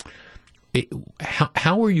 because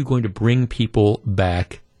how are you going to bring people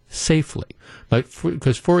back safely?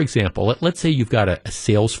 Because, for example, let's say you've got a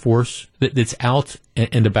sales force that's out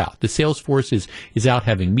and about. The sales force is out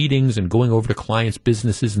having meetings and going over to clients'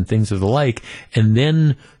 businesses and things of the like, and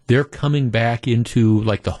then they're coming back into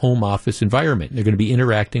like the home office environment. They're going to be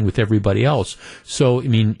interacting with everybody else. So, I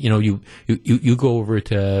mean, you go over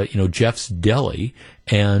to, Jeff's Deli,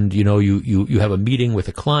 and, you have a meeting with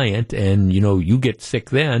a client, and, you get sick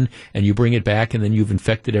then, and you bring it back, and then you've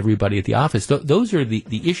infected everybody at the office. Those are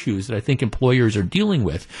the issues that I think employers are dealing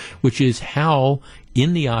with, which is how,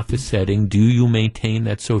 in the office setting, do you maintain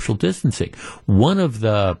that social distancing? One of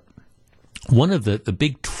the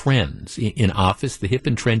big trends in office, the hip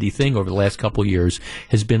and trendy thing over the last couple of years,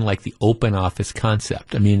 has been like the open office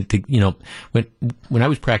concept. I mean, when I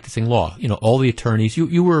was practicing law, all the attorneys,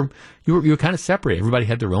 you were kind of separate. Everybody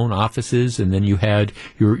had their own offices, and then you had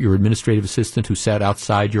your administrative assistant who sat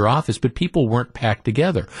outside your office, but people weren't packed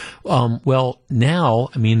together. Well, now,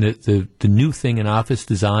 I mean, the new thing in office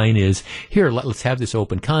design is, here, let's have this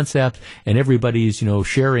open concept, and everybody's,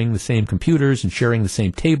 sharing the same computers and sharing the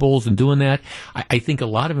same tables and doing that. I think a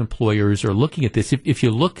lot of employers are looking at this. If you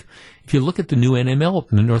look at the new NML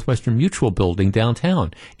in the Northwestern Mutual building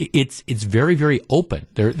downtown, it's very, very open.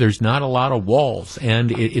 There's not a lot of walls,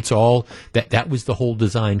 and it's all that was the whole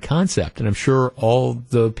design concept. And I'm sure all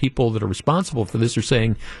the people that are responsible for this are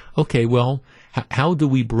saying, okay, well, how do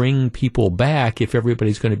we bring people back if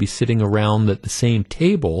everybody's going to be sitting around at the same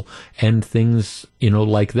table and things,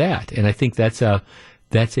 like that? And I think that's a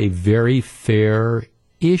very fair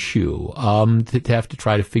issue to have to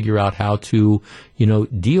try to figure out how to,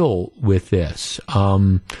 deal with this.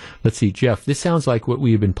 Let's see, Jeff, this sounds like what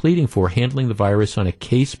we have been pleading for, handling the virus on a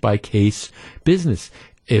case-by-case business.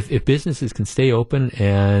 If businesses can stay open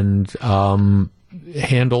and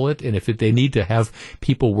handle it, and if they need to have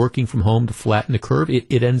people working from home to flatten the curve,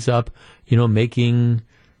 it ends up, making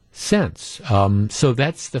sense. So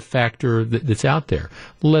that's the factor that's out there.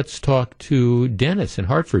 Let's talk to Dennis in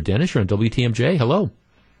Hartford. Dennis, you're on WTMJ. Hello.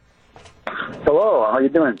 Hello, how are you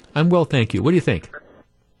doing? I'm well, thank you. What do you think?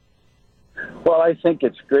 Well, I think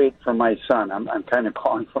it's great for my son. I'm kind of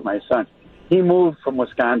calling for my son. He moved from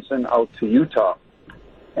Wisconsin out to Utah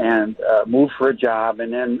and moved for a job,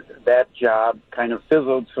 and then that job kind of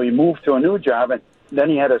fizzled, so he moved to a new job, and then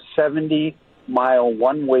he had a 70-mile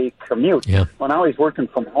one-way commute. Yeah. Well, now he's working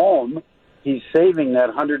from home. He's saving that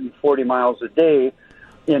 140 miles a day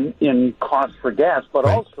in cost for gas, but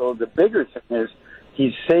right. Also the bigger thing is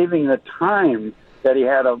he's saving the time that he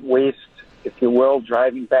had to waste, if you will,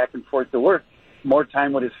 driving back and forth to work, more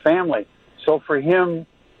time with his family. So for him,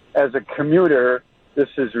 as a commuter, this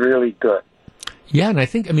is really good. Yeah, and I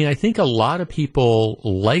think a lot of people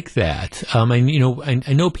like that. I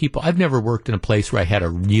know people. I've never worked in a place where I had a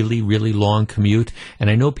really, really long commute, and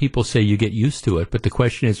I know people say you get used to it. But the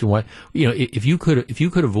question is, if you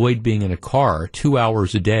could avoid being in a car 2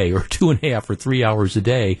 hours a day, or 2.5 or 3 hours a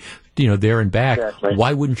day, there and back, exactly.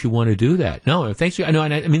 Why wouldn't you want to do that? No, thanks. I know,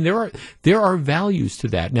 and I mean there are values to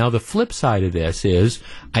that. Now the flip side of this is,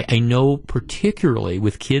 I know particularly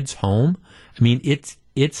with kids home. I mean it's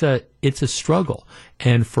a struggle,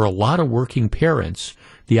 and for a lot of working parents,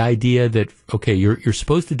 the idea that you're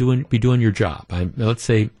supposed to be doing your job. Let's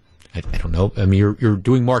say, I don't know. I mean, you're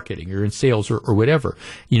doing marketing, you're in sales or whatever,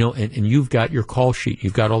 and you've got your call sheet,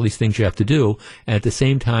 you've got all these things you have to do, and at the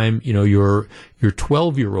same time, your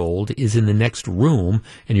 12-year-old is in the next room,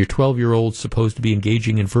 and your 12-year-old's supposed to be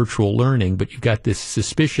engaging in virtual learning, but you've got this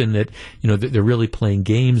suspicion that, that they're really playing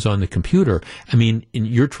games on the computer. I mean,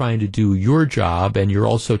 you're trying to do your job, and you're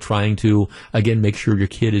also trying to, again, make sure your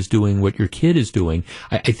kid is doing what your kid is doing.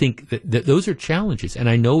 I think that those are challenges, and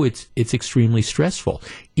I know it's extremely stressful.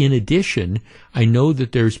 In addition, I know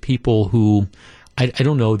that there's people who, I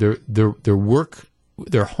don't know,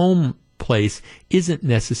 their home place isn't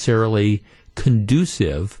necessarily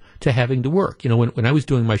conducive to having to work. When I was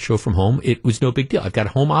doing my show from home, it was no big deal. I've got a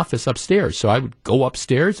home office upstairs, so I would go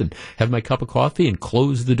upstairs and have my cup of coffee and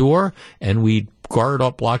close the door, and we'd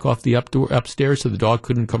block off the upstairs so the dog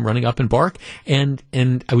couldn't come running up and bark. And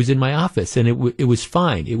I was in my office, and it was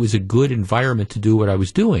fine. It was a good environment to do what I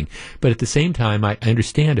was doing. But at the same time, I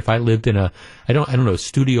understand if I lived in a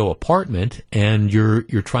studio apartment, and you're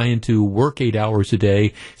trying to work 8 hours a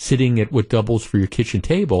day sitting at what doubles for your kitchen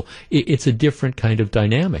table, it's a different kind of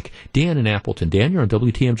dynamic. Dan in Appleton. Dan, you're on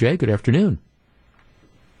WTMJ. Good afternoon.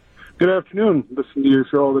 Good afternoon. Listen to your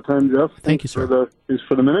show all the time, Jeff. Thank you, sir. Thanks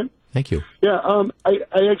for the minute. Thank you. Yeah, I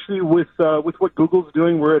actually, with what Google's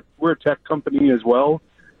doing, we're a tech company as well,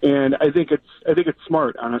 and I think it's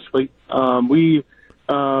smart. Honestly, we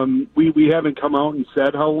haven't come out and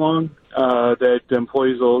said how long that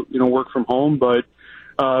employees will work from home, but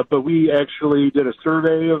we actually did a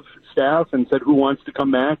survey of staff and said who wants to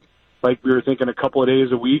come back. Like, we were thinking a couple of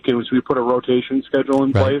days a week, and we put a rotation schedule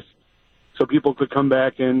in place so people could come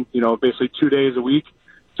back in basically 2 days a week.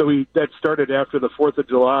 So that started after the 4th of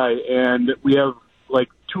July, and we have like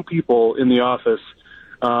 2 people in the office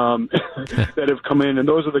that have come in, and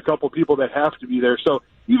those are the couple people that have to be there. So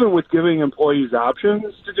even with giving employees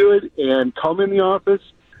options to do it and come in the office,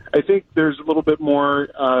 I think there's a little bit more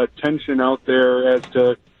tension out there as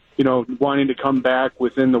to wanting to come back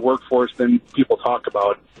within the workforce than people talk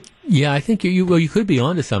about. Yeah, I think you could be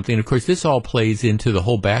onto something. And of course, this all plays into the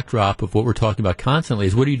whole backdrop of what we're talking about constantly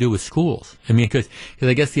is what do you do with schools? I mean, because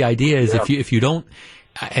I guess the idea is if you don't,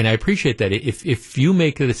 and I appreciate that, if you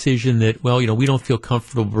make a decision that, we don't feel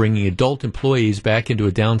comfortable bringing adult employees back into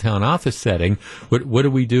a downtown office setting, what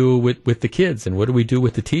do we do with the kids, and what do we do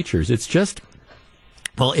with the teachers? It's just,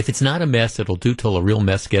 well, if it's not a mess, it'll do till a real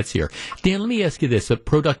mess gets here. Dan, let me ask you this.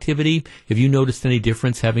 Productivity, have you noticed any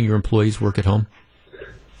difference having your employees work at home?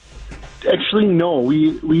 Actually, no. We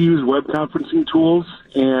use web conferencing tools,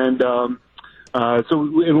 and as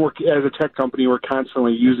a tech company, we're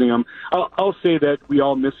constantly using them. I'll say that we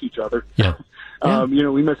all miss each other. Yeah.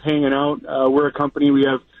 We miss hanging out. We're a company. We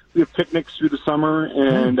have picnics through the summer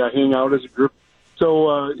and hang out as a group.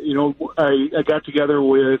 So I got together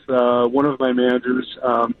with one of my managers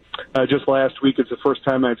just last week. It's the first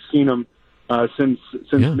time I've seen him since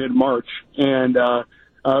mid-March, and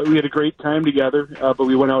we had a great time together, but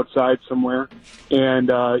we went outside somewhere, and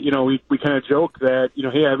we kind of joked that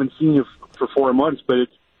hey, I haven't seen you for 4 months, but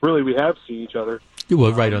we have seen each other.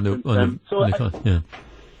 Well, right on the phone. Yeah.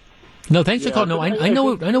 No, thanks for calling. No, I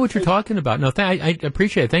know what you're talking about. No, I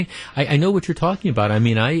appreciate it. I know what you're talking about. I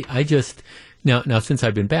mean, I just now since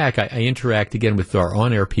I've been back, I interact again with our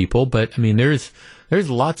on-air people. But I mean, there's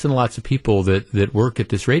lots and lots of people that work at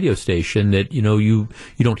this radio station that you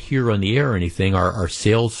don't hear on the air or anything. Our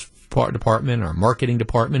sales department, our marketing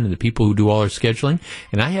department, and the people who do all our scheduling.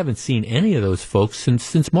 And I haven't seen any of those folks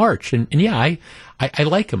since March. And yeah, I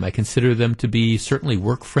like them. I consider them to be certainly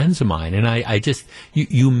work friends of mine. And I just,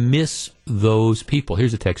 you miss those people.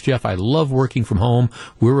 Here's a text. Jeff, I love working from home.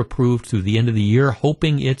 We're approved through the end of the year,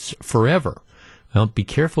 hoping it's forever. Well, be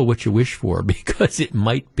careful what you wish for, because it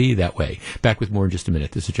might be that way. Back with more in just a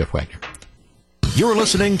minute. This is Jeff Wagner. You're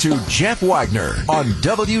listening to Jeff Wagner on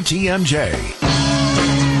WTMJ.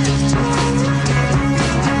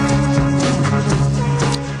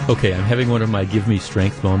 Okay, I'm having one of my give me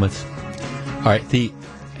strength moments. All right, the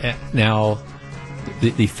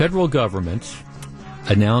federal government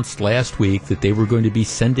announced last week that they were going to be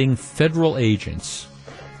sending federal agents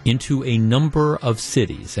into a number of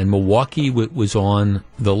cities, and Milwaukee was on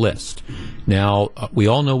the list. Now, we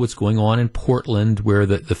all know what's going on in Portland, where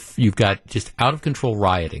you've got just out-of-control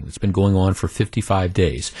rioting that's been going on for 55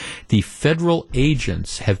 days. The federal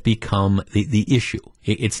agents have become the issue.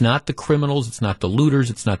 It's not the criminals, it's not the looters,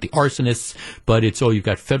 it's not the arsonists, but you've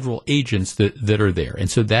got federal agents that are there. And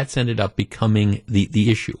so that's ended up becoming the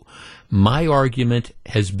issue. My argument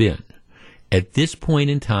has been, at this point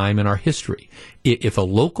in time in our history, if a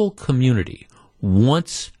local community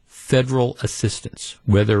wants federal assistance,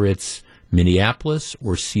 whether it's Minneapolis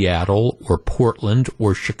or Seattle or Portland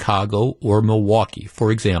or Chicago or Milwaukee,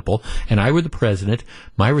 for example, and I were the president,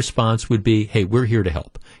 my response would be, hey, we're here to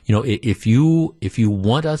help. If you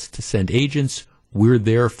want us to send agents, we're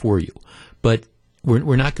there for you. But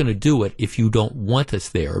we're not going to do it if you don't want us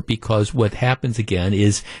there, because what happens again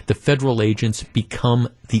is the federal agents become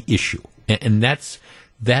the issue. And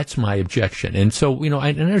that's my objection. And so,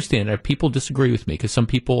 I understand that people disagree with me, because some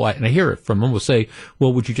people, and I hear it from them, will say,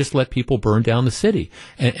 well, would you just let people burn down the city?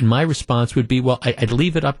 And my response would be, well, I'd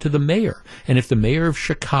leave it up to the mayor. And if the mayor of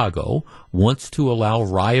Chicago wants to allow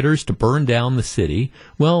rioters to burn down the city,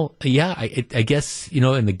 well, yeah, I guess,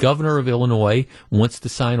 and the governor of Illinois wants to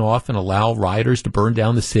sign off and allow rioters to burn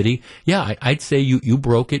down the city, yeah, I'd say you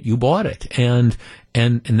broke it, you bought it. And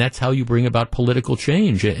that's how you bring about political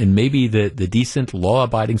change. And maybe the decent,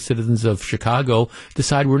 law-abiding citizens of Chicago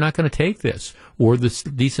decide we're not going to take this. Or the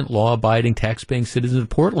decent, law-abiding, tax-paying citizens of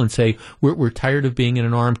Portland say we're tired of being in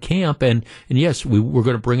an armed camp, and yes, we're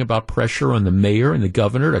going to bring about pressure on the mayor and the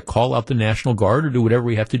governor to call out the National Guard or do whatever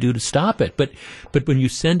we have to do to stop it. But when you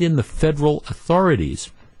send in the federal authorities,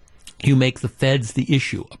 you make the feds the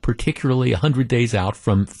issue, particularly 100 days out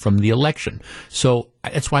from the election. So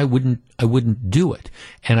that's why I wouldn't do it.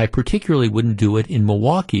 And I particularly wouldn't do it in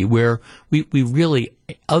Milwaukee, where we really,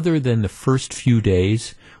 other than the first few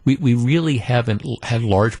days, we really haven't had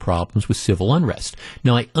large problems with civil unrest.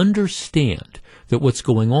 Now, I understand that what's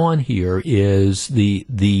going on here is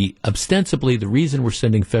the ostensibly the reason we're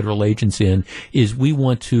sending federal agents in is we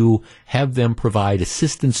want to have them provide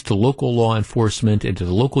assistance to local law enforcement and to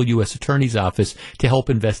the local U.S. Attorney's Office to help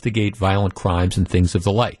investigate violent crimes and things of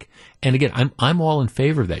the like. And again, I'm all in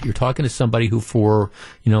favor of that. You're talking to somebody who for,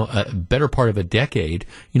 a better part of a decade,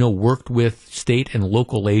 worked with state and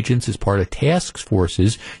local agents as part of task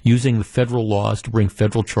forces using the federal laws to bring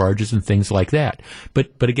federal charges and things like that. But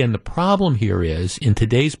again, the problem here is in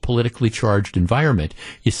today's politically charged environment,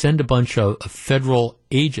 you send a bunch of federal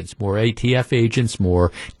agents, more ATF agents,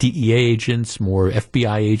 more DEA agents, more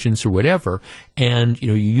FBI agents or whatever, and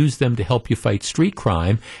you use them to help you fight street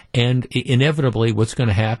crime, and inevitably what's going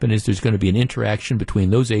to happen is there's going to be an interaction between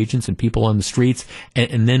those agents and people on the streets,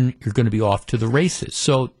 and then you're going to be off to the races.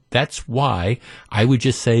 So that's why I would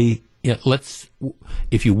just say,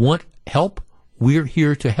 if you want help, we're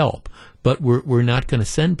here to help. But we're not going to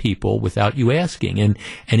send people without you asking. And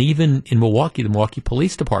even in Milwaukee, the Milwaukee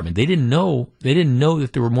Police Department, they didn't know that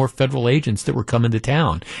there were more federal agents that were coming to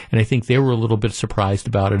town. And I think they were a little bit surprised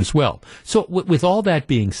about it as well. So with all that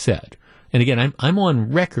being said, and again, I'm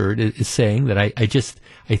on record as saying that I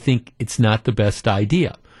think it's not the best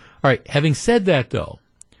idea. All right, having said that though,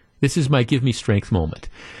 this is my give me strength moment.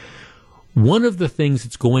 One of the things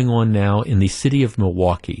that's going on now in the city of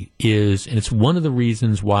Milwaukee is, and it's one of the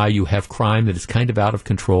reasons why you have crime that is kind of out of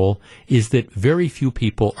control, is that very few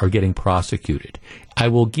people are getting prosecuted. I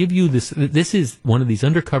will give you this. This is one of these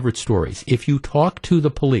undercovered stories. If you talk to the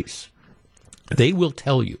police, they will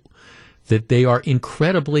tell you that they are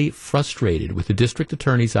incredibly frustrated with the district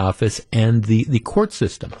attorney's office and the court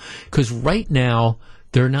system. Because right now,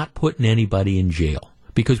 they're not putting anybody in jail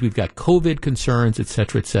because we've got COVID concerns, et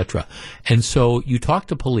cetera, et cetera. And so you talk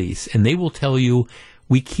to police, and they will tell you,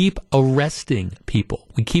 we keep arresting people.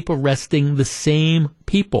 We keep arresting the same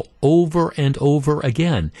people over and over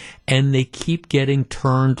again, and they keep getting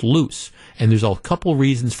turned loose. And there's a couple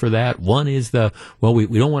reasons for that. One is we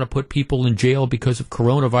don't want to put people in jail because of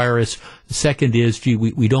coronavirus. The second is,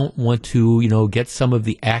 we don't want to, get some of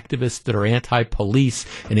the activists that are anti-police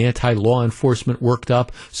and anti-law enforcement worked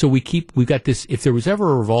up. So we've got this, if there was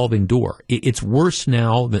ever a revolving door, it's worse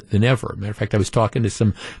now than ever. Matter of fact, I was talking to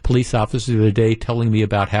some police officers the other day telling me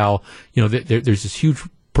about how, there's this huge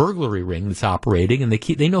burglary ring that's operating, and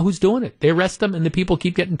they know who's doing it. They arrest them, and the people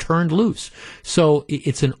keep getting turned loose. So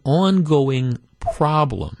it's an ongoing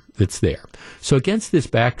problem that's there. So against this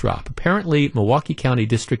backdrop, apparently Milwaukee County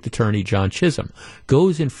District Attorney John Chisholm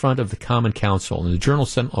goes in front of the Common Council, and the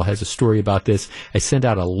Journal-Sentinel has a story about this. I send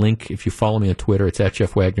out a link. If you follow me on Twitter, it's at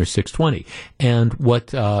Jeff Wagner 620. And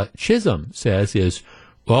what Chisholm says is,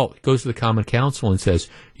 he goes to the Common Council and says,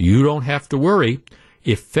 you don't have to worry.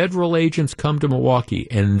 If federal agents come to Milwaukee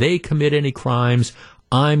and they commit any crimes,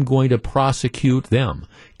 I'm going to prosecute them.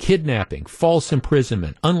 Kidnapping, false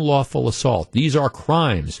imprisonment, unlawful assault, these are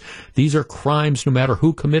crimes. These are crimes no matter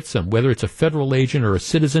who commits them. Whether it's a federal agent or a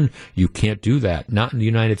citizen, you can't do that. Not in the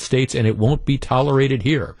United States, and it won't be tolerated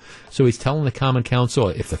here. So he's telling the Common Council,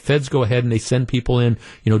 if the feds go ahead and they send people in,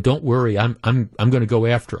 don't worry, I'm going to go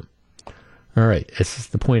after them. All right, this is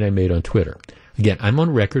the point I made on Twitter. Again, I'm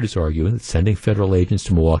on record as arguing that sending federal agents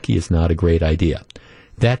to Milwaukee is not a great idea.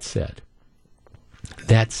 That said,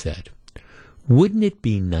 wouldn't it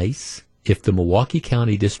be nice if the Milwaukee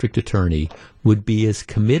County District Attorney would be as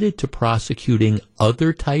committed to prosecuting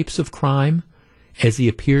other types of crime as he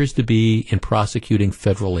appears to be in prosecuting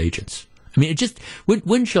federal agents? I mean,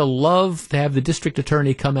 wouldn't you love to have the district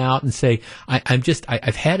attorney come out and say,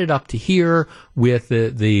 I've had it up to here with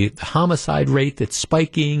the homicide rate that's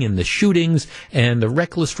spiking and the shootings and the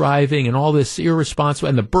reckless driving and all this irresponsible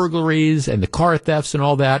and the burglaries and the car thefts and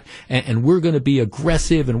all that. And we're going to be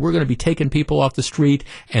aggressive and we're going to be taking people off the street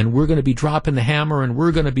and we're going to be dropping the hammer and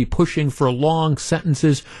we're going to be pushing for long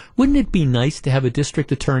sentences. Wouldn't it be nice to have a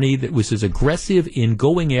district attorney that was as aggressive in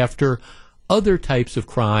going after other types of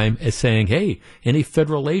crime as saying, hey, any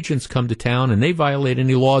federal agents come to town and they violate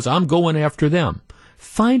any laws, I'm going after them.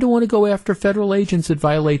 Fine to want to go after federal agents that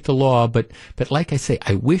violate the law, but like I say,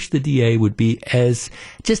 I wish the DA would be as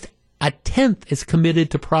just a tenth as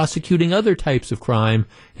committed to prosecuting other types of crime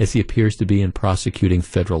as he appears to be in prosecuting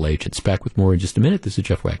federal agents. Back with more in just a minute. This is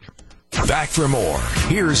Jeff Wagner. Back for more.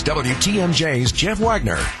 Here's WTMJ's Jeff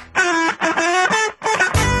Wagner.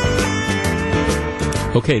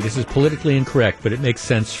 Okay, this is politically incorrect, but it makes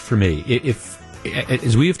sense for me. If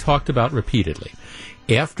as we have talked about repeatedly,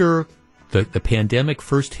 after the pandemic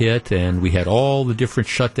first hit and we had all the different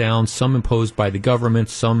shutdowns, some imposed by the government,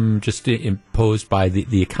 some just imposed by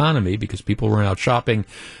the economy because people were out shopping,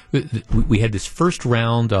 we had this first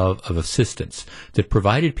round of assistance that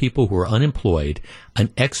provided people who were unemployed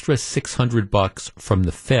an extra $600 from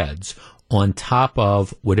the feds on top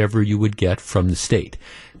of whatever you would get from the state.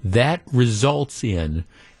 That results in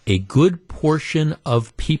a good portion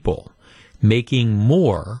of people making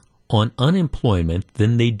more on unemployment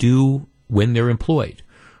than they do when they're employed,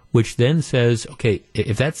 which then says, okay,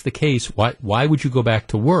 if that's the case, why would you go back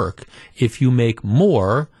to work if you make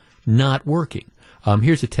more not working?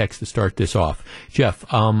 Here's a text to start this off. Jeff,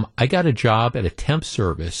 I got a job at a temp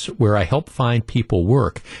service where I help find people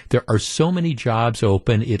work. There are so many jobs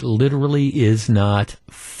open, it literally is not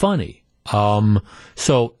funny.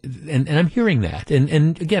 So I'm hearing that.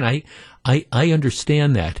 And again, I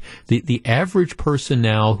understand that. The average person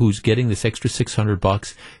now who's getting this extra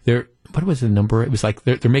 $600, what was the number? It was like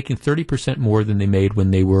they're making 30% more than they made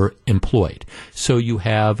when they were employed. So you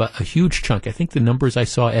have a huge chunk. I think the numbers I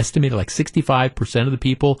saw estimated like 65% of the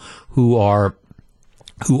people who are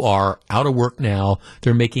out of work now,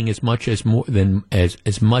 they're making as much as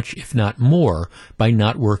much, if not more, by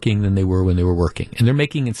not working than they were when they were working. And they're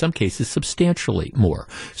making, in some cases, substantially more.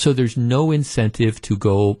 So there's no incentive to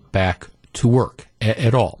go back to work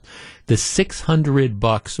at all. The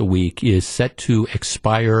 $600 a week is set to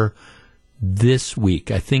expire this week.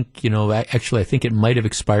 I think, actually, I think it might have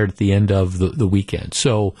expired at the end of the weekend.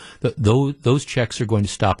 So those checks are going to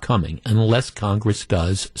stop coming unless Congress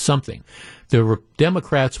does something. The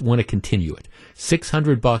Democrats want to continue it.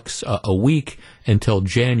 $600 a week until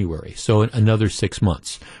January, so another 6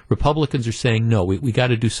 months. Republicans are saying, no, we got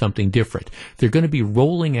to do something different. They're going to be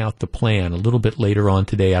rolling out the plan a little bit later on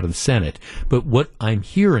today out of the Senate. But what I'm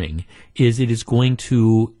hearing is it is going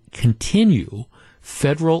to continue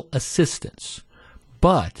federal assistance,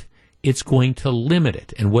 but it's going to limit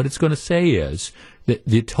it. And what it's going to say is that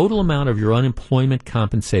the total amount of your unemployment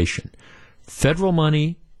compensation, federal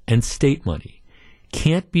money and state money,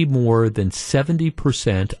 can't be more than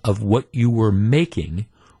 70% of what you were making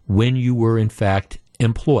when you were in fact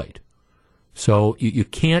employed. So you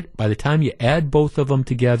can't, by the time you add both of them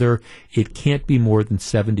together, it can't be more than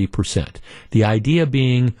 70%. The idea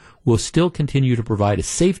being we'll still continue to provide a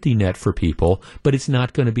safety net for people, but it's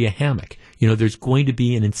not going to be a hammock. There's going to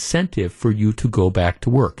be an incentive for you to go back to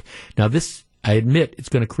work. Now this, I admit, it's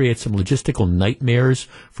going to create some logistical nightmares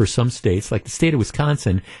for some states. Like the state of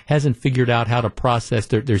Wisconsin hasn't figured out how to process.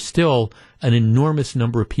 There's still an enormous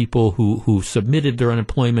number of people who submitted their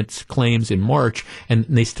unemployment claims in March, and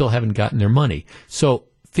they still haven't gotten their money. So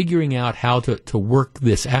figuring out how to work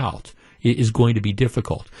this out is going to be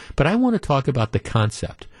difficult. But I want to talk about the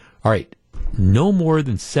concept. All right, no more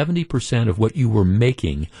than 70% of what you were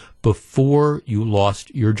making before you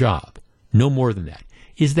lost your job. No more than that.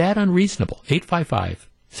 Is that unreasonable?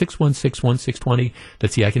 855-616-1620.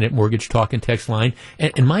 That's the Accunet Mortgage Talk and Text line.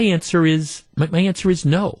 And my answer is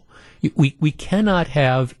no. We cannot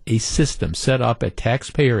have a system set up at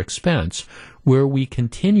taxpayer expense where we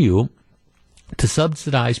continue to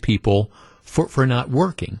subsidize people for not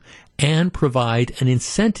working and provide an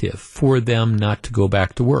incentive for them not to go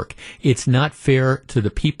back to work. It's not fair to the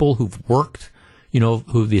people who've worked,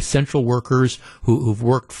 who the essential workers who've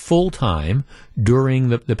worked full time during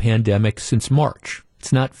the pandemic since March.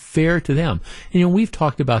 It's not fair to them. And, we've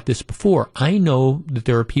talked about this before. I know that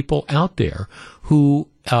there are people out there who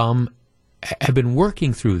have been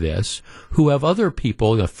working through this, who have other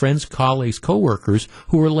people, friends, colleagues, coworkers,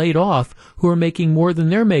 who are laid off, who are making more than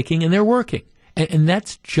they're making, and they're working. And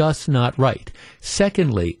that's just not right.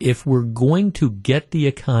 Secondly, if we're going to get the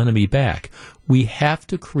economy back, we have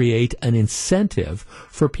to create an incentive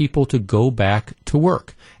for people to go back to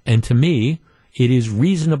work. And to me, it is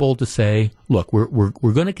reasonable to say, look,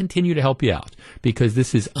 we're going to continue to help you out because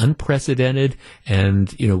this is unprecedented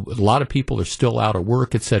and, a lot of people are still out of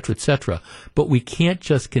work, et cetera, et cetera. But we can't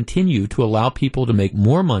just continue to allow people to make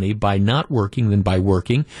more money by not working than by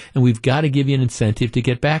working. And we've got to give you an incentive to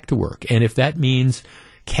get back to work. And if that means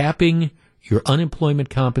capping your unemployment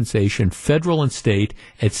compensation, federal and state,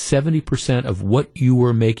 at 70% of what you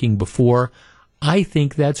were making before, I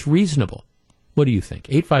think that's reasonable. What do you think?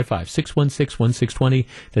 855-616-1620.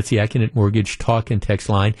 That's the Accunet Mortgage Talk and Text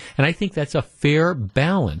line. And I think that's a fair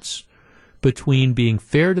balance between being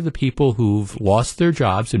fair to the people who've lost their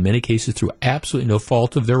jobs, in many cases through absolutely no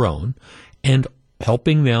fault of their own, and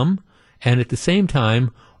helping them, and at the same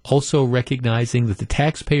time also recognizing that the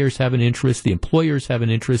taxpayers have an interest, the employers have an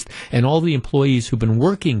interest, and all the employees who've been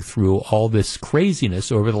working through all this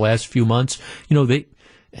craziness over the last few months,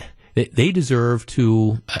 they deserve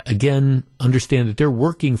to, again, understand that they're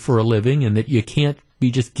working for a living and that you can't be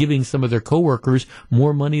just giving some of their coworkers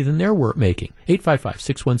more money than they're making.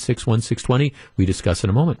 855-616-1620. We discuss in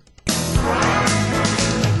a moment.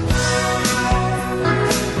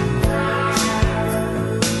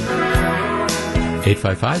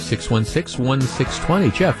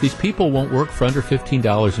 855-616-1620. Jeff, these people won't work for under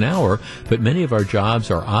 $15 an hour, but many of our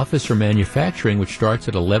jobs are office or manufacturing, which starts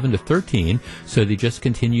at 11 to 13, so they just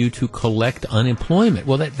continue to collect unemployment.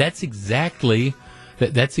 Well, that's exactly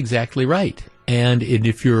right. And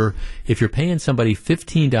if you're paying somebody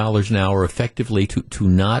 $15 an hour effectively to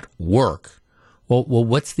not work, well,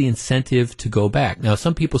 what's the incentive to go back? Now,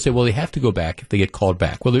 some people say, well, they have to go back if they get called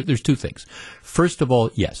back. Well, there's two things. First of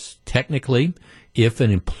all, yes, technically, if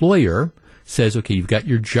an employer says, okay, you've got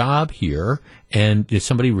your job here, and if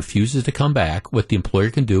somebody refuses to come back, what the employer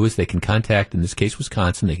can do is they can contact, in this case,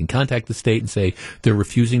 Wisconsin, they can contact the state and say they're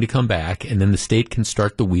refusing to come back, and then the state can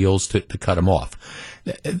start the wheels to cut them off.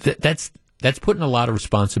 That's putting a lot of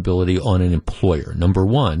responsibility on an employer, number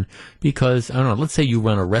one, because, I don't know, let's say you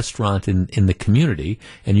run a restaurant in the community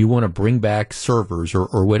and you want to bring back servers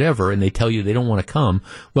or whatever, and they tell you they don't want to come.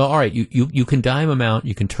 Well, all right, you can dime them out,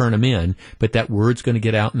 you can turn them in, but that word's going to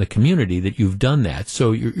get out in the community that you've done that.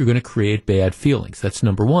 So you're going to create bad feelings. That's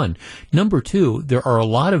number one. Number two, there are a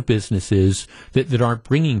lot of businesses that aren't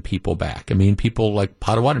bringing people back. I mean, people like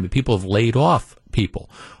Potawatomi, people have laid off people.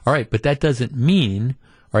 All right, but that doesn't mean,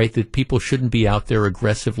 all right, that people shouldn't be out there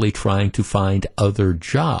aggressively trying to find other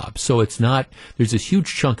jobs. So it's not, there's this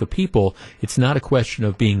huge chunk of people, it's not a question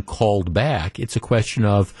of being called back. It's a question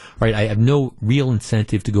of, all right, I have no real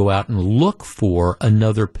incentive to go out and look for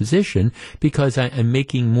another position because I'm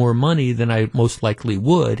making more money than I most likely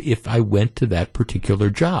would if I went to that particular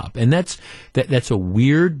job. And that's a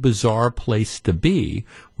weird, bizarre place to be,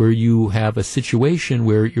 where you have a situation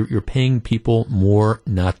where you're paying people more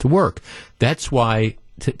not to work. That's why,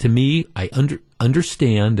 to me, I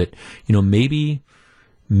understand that,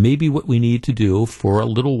 maybe what we need to do for a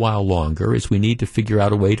little while longer is we need to figure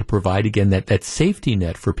out a way to provide, again, that safety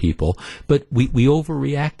net for people. But we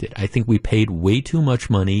overreacted. I think we paid way too much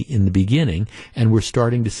money in the beginning, and we're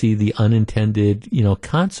starting to see the unintended,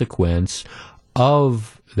 consequence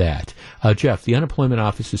of that. Jeff, the unemployment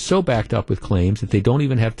office is so backed up with claims that they don't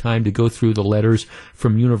even have time to go through the letters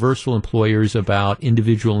from universal employers about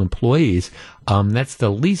individual employees. That's the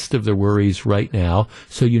least of their worries right now.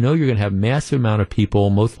 So you're going to have massive amount of people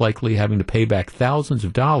most likely having to pay back thousands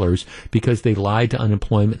of dollars because they lied to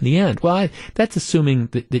unemployment in the end. Well, that's assuming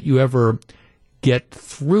that you ever get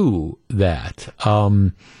through that.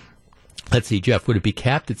 Let's see, Jeff, would it be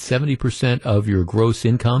capped at 70% of your gross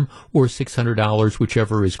income or $600,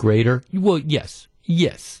 whichever is greater? Well, yes.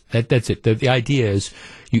 That's it. The idea is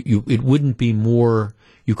it wouldn't be more.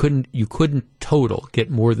 You couldn't total get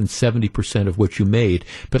more than 70% of what you made.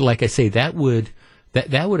 But like I say, that would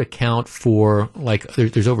account for, like,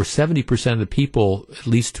 there's over 70% of the people, at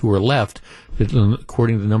least who are left,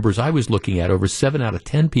 according to the numbers I was looking at, over 7 out of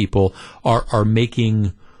 10 people are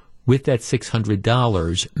making, with that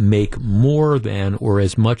 $600, make more than or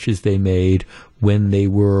as much as they made when they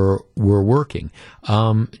were working.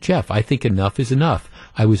 Jeff, I think enough is enough.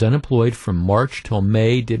 I was unemployed from March till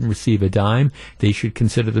May, didn't receive a dime. They should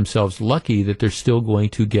consider themselves lucky that they're still going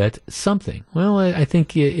to get something. Well, I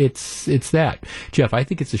think it's that. Jeff, I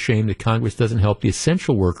think it's a shame that Congress doesn't help the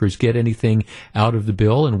essential workers get anything out of the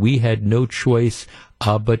bill, and we had no choice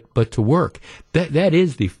but to work. That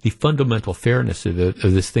is the fundamental fairness of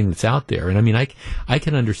this thing that's out there. And I mean, I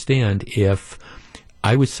can understand if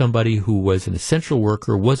I was somebody who was an essential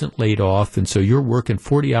worker, wasn't laid off, and so you're working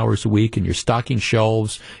 40 hours a week and you're stocking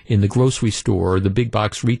shelves in the grocery store or the big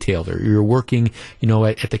box retailer. You're working,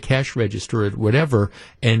 at the cash register or whatever,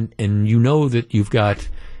 and that you've got,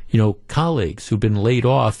 colleagues who've been laid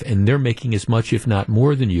off and they're making as much, if not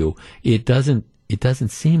more than you. It doesn't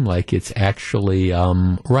seem like it's actually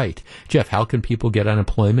right. Jeff, how can people get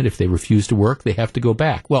unemployment if they refuse to work? They have to go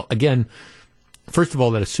back. Well, again, first of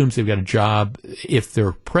all, that assumes they've got a job. If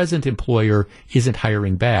their present employer isn't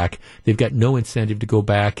hiring back, they've got no incentive to go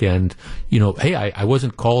back and, hey, I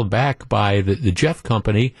wasn't called back by the Jeff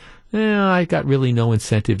company. I got really no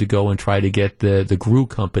incentive to go and try to get the Gru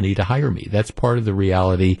company to hire me. That's part of the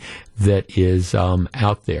reality that is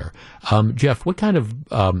out there. Jeff, what kind of,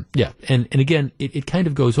 and again, it kind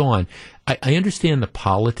of goes on. I understand the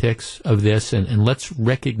politics of this, and let's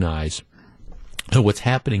recognize what's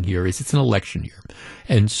happening here is it's an election year.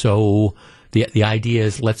 And so the idea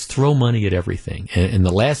is let's throw money at everything. And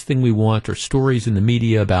the last thing we want are stories in the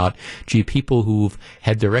media about, people who've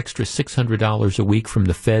had their extra $600 a week from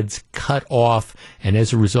the feds cut off, and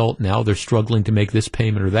as a result, now they're struggling to make this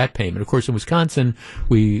payment or that payment. Of course, in Wisconsin,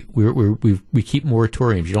 we keep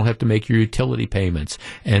moratoriums. You don't have to make your utility payments.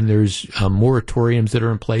 And there's moratoriums that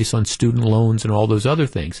are in place on student loans and all those other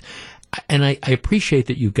things. And I appreciate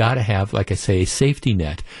that you've got to have, like I say, a safety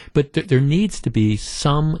net, but there needs to be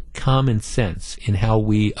some common sense in how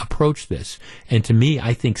we approach this. And to me,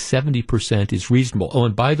 I think 70% is reasonable. Oh,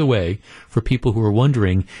 and by the way, for people who are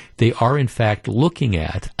wondering, they are in fact looking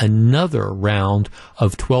at another round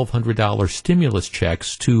of $1,200 stimulus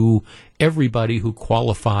checks to everybody who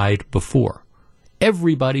qualified before.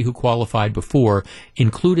 Everybody who qualified before,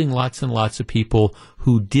 including lots and lots of people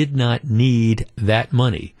who did not need that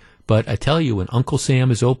money. But I tell you, when Uncle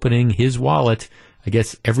Sam is opening his wallet, I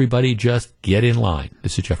guess everybody just get in line.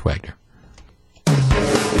 This is Jeff Wagner.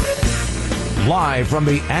 Live from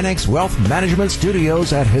the Annex Wealth Management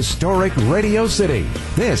Studios at historic Radio City,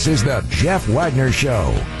 this is the Jeff Wagner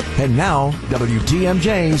Show. And now,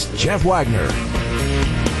 WTMJ's Jeff Wagner.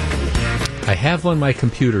 I have on my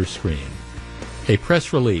computer screen a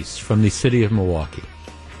press release from the city of Milwaukee.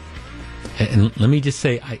 And let me just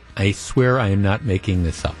say, I swear I am not making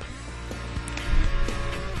this up.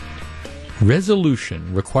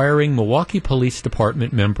 Resolution requiring Milwaukee Police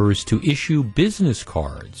Department members to issue business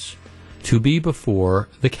cards to be before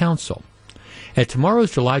the council. At tomorrow's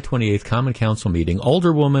July 28th Common Council meeting,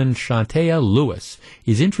 Alderwoman Shantea Lewis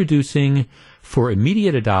is introducing for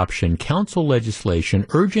immediate adoption council legislation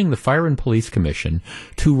urging the Fire and Police Commission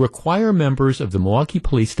to require members of the Milwaukee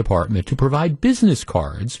Police Department to provide business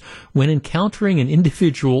cards when encountering an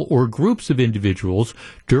individual or groups of individuals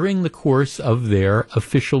during the course of their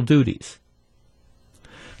official duties.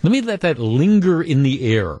 Let me let that linger in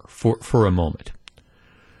the air for a moment.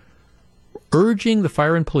 Urging the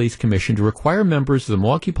Fire and Police Commission to require members of the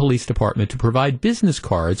Milwaukee Police Department to provide business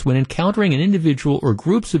cards when encountering an individual or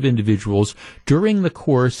groups of individuals during the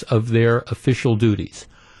course of their official duties.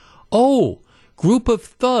 Oh, group of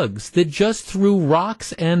thugs that just threw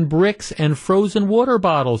rocks and bricks and frozen water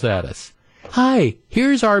bottles at us. Hi,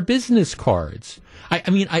 here's our business cards.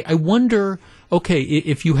 I wonder, okay,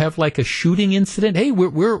 if you have like a shooting incident, hey,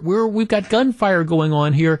 we've got gunfire going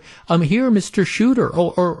on here. Here, Mr. Shooter,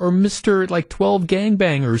 or Mr. like 12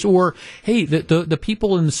 gangbangers, or hey, the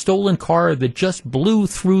people in the stolen car that just blew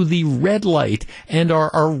through the red light and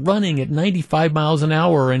are running at 95 miles an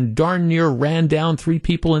hour and darn near ran down 3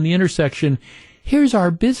 people in the intersection. Here's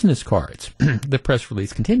our business cards. The press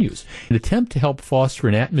release continues. In an attempt to help foster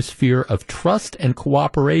an atmosphere of trust and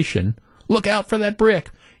cooperation, look out for that brick.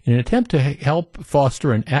 In an attempt to help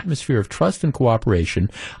foster an atmosphere of trust and cooperation,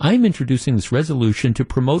 I'm introducing this resolution to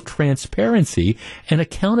promote transparency and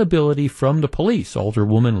accountability from the police,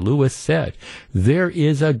 Alderwoman Lewis said. There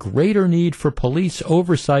is a greater need for police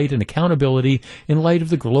oversight and accountability in light of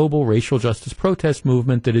the global racial justice protest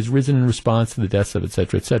movement that has risen in response to the deaths of et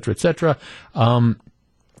cetera, et cetera, et cetera.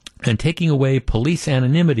 And taking away police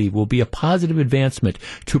anonymity will be a positive advancement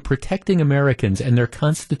to protecting Americans and their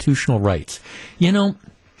constitutional rights. You know,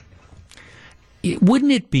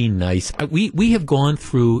 wouldn't it be nice? We have gone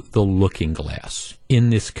through the looking glass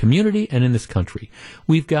in this community and in this country.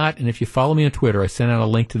 We've got, and if you follow me on Twitter, I sent out a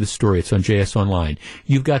link to the story. It's on JS Online.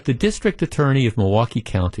 You've got the district attorney of Milwaukee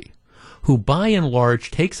County, who by and large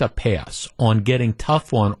takes a pass on getting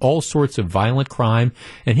tough on all sorts of violent crime.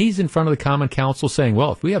 And he's in front of the Common Council saying,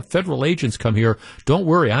 well, if we have federal agents come here, don't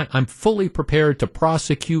worry, I'm fully prepared to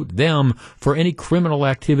prosecute them for any criminal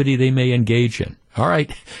activity they may engage in. All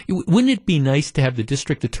right. Wouldn't it be nice to have the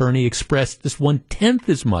district attorney express this 1/10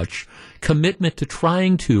 as much commitment to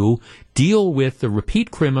trying to deal with the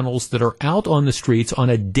repeat criminals that are out on the streets on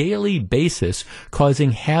a daily basis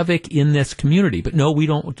causing havoc in this community? But no, we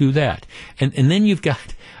don't do that. And then you've got,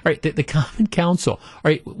 all right, the Common Council. All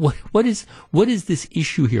right, what is this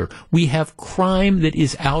issue here? We have crime that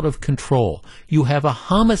is out of control. You have a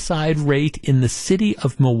homicide rate in the city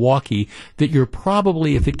of Milwaukee that you're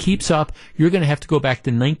probably, if it keeps up, you're going to have to go back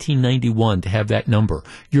to 1991 to have that number.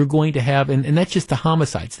 You're going to have, and that's just the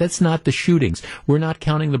homicides. That's not the shootings. We're not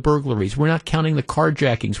counting the burglaries. We're not counting the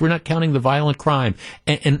carjackings. We're not counting the violent crime.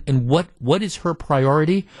 And what is her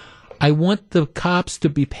priority? I want the cops to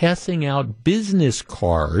be passing out business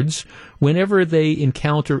cards whenever they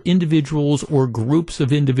encounter individuals or groups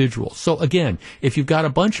of individuals. So again, if you've got a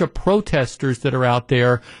bunch of protesters that are out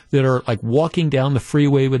there that are like walking down the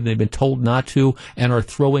freeway when they've been told not to and are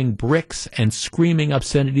throwing bricks and screaming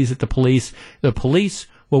obscenities at the police,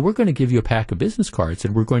 well, we're going to give you a pack of business cards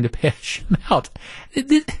and we're going to pass them out.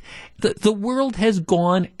 The world has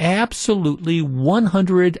gone absolutely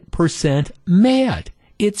 100% mad.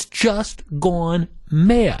 It's just gone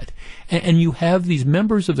mad. And you have these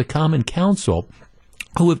members of the Common Council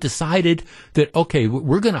who have decided that, okay,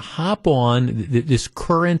 we're going to hop on this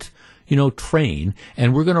current, train,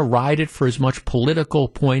 and we're going to ride it for as much political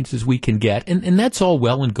points as we can get. And that's all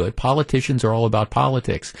well and good. Politicians are all about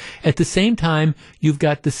politics. At the same time, you've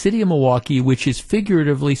got the city of Milwaukee, which is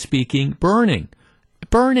figuratively speaking burning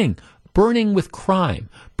with crime,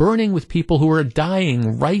 burning with people who are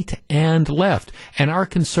dying right and left. And our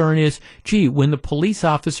concern is, when the police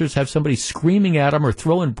officers have somebody screaming at them or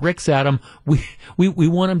throwing bricks at them, we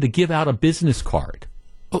want them to give out a business card.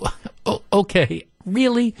 Okay.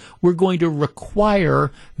 Really? We're going to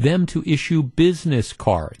require them to issue business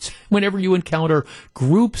cards whenever you encounter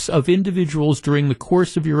groups of individuals during the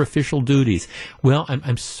course of your official duties. Well,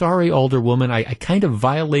 I'm sorry, Alderwoman. I kind of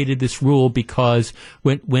violated this rule because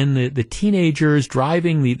when the teenagers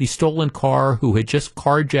driving the stolen car who had just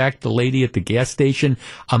carjacked the lady at the gas station,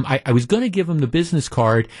 I was going to give them the business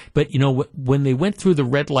card, but when they went through the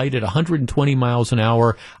red light at 120 miles an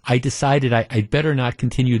hour, I decided I'd better not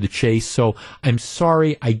continue the chase. So I'm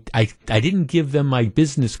sorry, I didn't give them my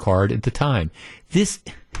business card at the time.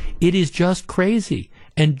 It is just crazy.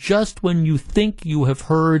 And just when you think you have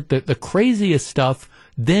heard the craziest stuff,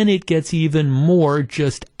 then it gets even more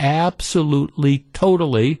just absolutely,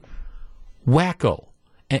 totally wacko.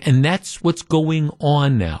 And that's what's going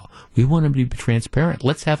on now. We want them to be transparent.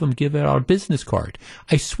 Let's have them give out a business card.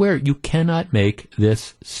 I swear, you cannot make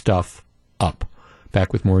this stuff up.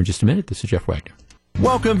 Back with more in just a minute. This is Jeff Wagner.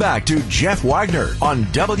 Welcome back to Jeff Wagner on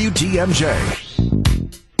WTMJ.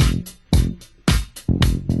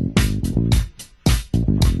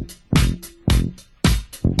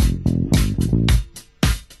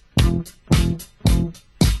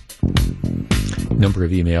 Number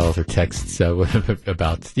of emails or texts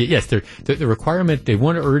about the requirement. They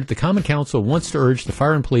want to urge the Common Council wants to urge the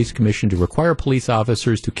Fire and Police Commission to require police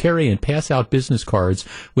officers to carry and pass out business cards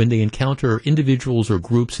when they encounter individuals or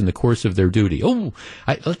groups in the course of their duty.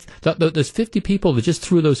 Those 50 people that just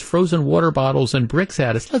threw those frozen water bottles and bricks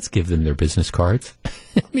at us. Let's give them their business cards.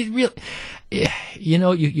 I mean, really,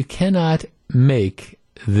 you cannot make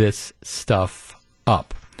this stuff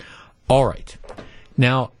up. All right.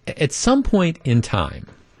 Now, at some point in time,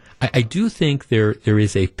 I do think there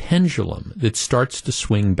is a pendulum that starts to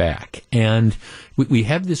swing back, and we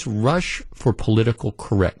have this rush for political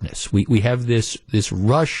correctness. We have this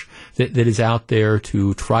rush that is out there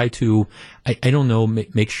to try to, I don't know,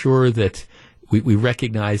 make sure that we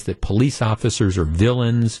recognize that police officers are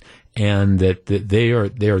villains and that they are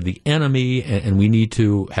the enemy, and we need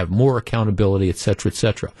to have more accountability, et cetera, et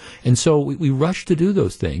cetera. And so we rush to do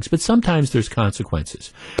those things, but sometimes there's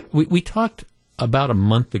consequences. We talked about a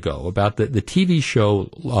month ago about the TV show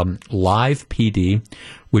Live PD,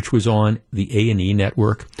 which was on the A&E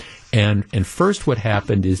network. And first what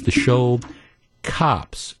happened is the show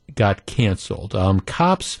Cops got canceled.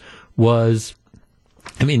 Cops was...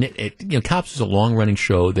 Cops was a long-running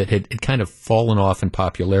show that had kind of fallen off in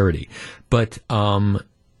popularity. But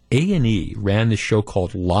A&E ran this show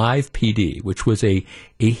called Live PD, which was a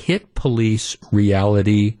hit police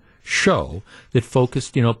reality show that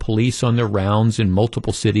focused, police on their rounds in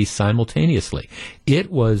multiple cities simultaneously.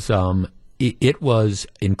 It was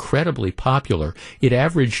incredibly popular. It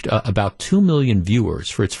averaged about 2 million viewers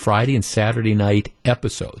for its Friday and Saturday night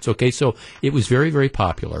episodes. Okay, so it was very, very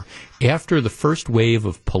popular. After the first wave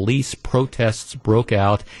of police protests broke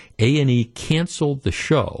out, A&E canceled the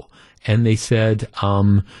show. And they said,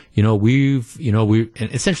 and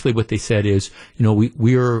essentially what they said is,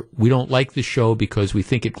 we don't like the show because we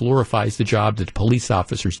think it glorifies the job that police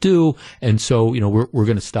officers do, and so, we're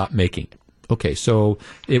going to stop making it. Okay, so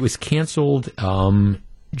it was canceled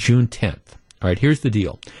June 10th. All right, here's the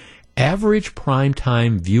deal. Average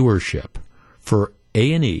primetime viewership for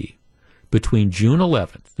A&E between June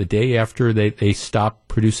 11th, the day after they stopped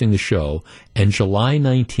producing the show, and July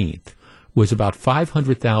 19th was about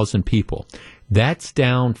 500,000 people. That's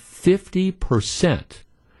down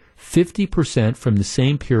 50% from the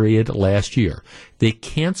same period last year. They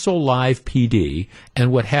cancel Live PD,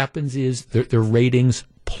 and what happens is their ratings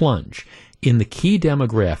plunge. In the key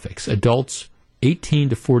demographics, adults 18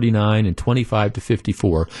 to 49 and 25 to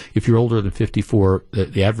 54. If you're older than 54,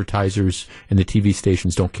 the advertisers and the TV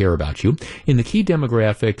stations don't care about you. In the key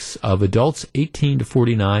demographics of adults 18 to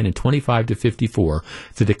 49 and 25 to 54,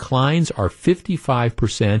 the declines are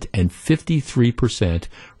 55% and 53%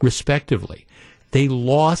 respectively. They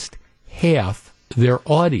lost half their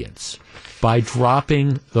audience by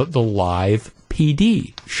dropping the live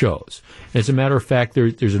PD shows. As a matter of fact,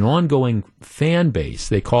 there's an ongoing fan base.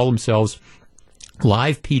 They call themselves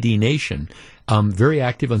Live PD Nation, very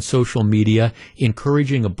active on social media,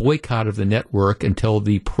 encouraging a boycott of the network until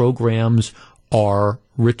the programs are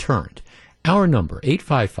returned. Our number,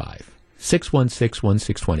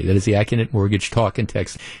 855-616-1620. That is the Acunet Mortgage talk and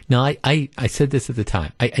text. Now, I said this at the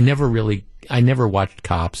time. I never watched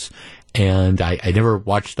Cops. And I never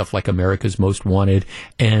watched stuff like America's Most Wanted,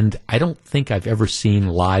 and I don't think I've ever seen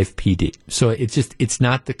Live PD. So it's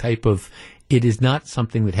not the type of, it is not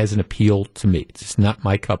something that has an appeal to me. It's just not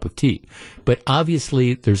my cup of tea. But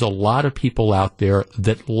obviously, there's a lot of people out there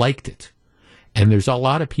that liked it. And there's a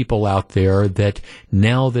lot of people out there that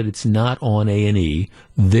now that it's not on A&E,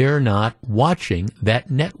 they're not watching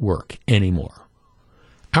that network anymore.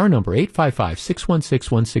 Our number,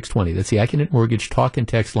 855-616-1620. That's the Acunet Mortgage talk and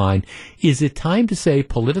text line. Is it time to say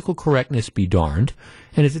political correctness be darned?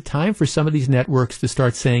 And is it time for some of these networks to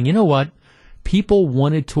start saying, you know what? People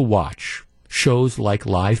wanted to watch shows like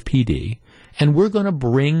Live PD, and we're going to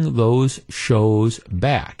bring those shows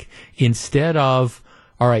back instead of,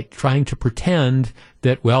 all right, trying to pretend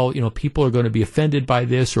that, well, people are going to be offended by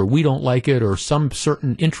this, or we don't like it, or some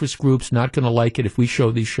certain interest group's not going to like it if we show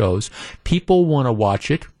these shows. People want to watch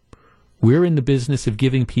it. We're in the business of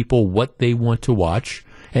giving people what they want to watch.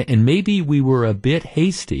 And maybe we were a bit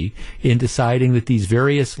hasty in deciding that these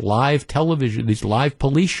various live television, these live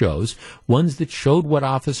police shows, ones that showed what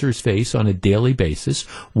officers face on a daily basis,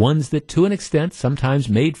 ones that to an extent sometimes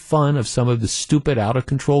made fun of some of the stupid,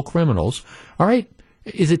 out-of-control criminals. All right,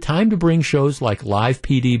 Is it time to bring shows like Live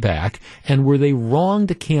PD back? And were they wrong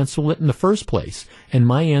to cancel it in the first place? And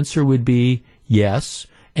my answer would be yes.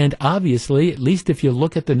 And obviously, at least if you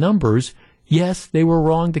look at the numbers, yes, they were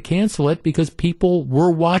wrong to cancel it because people were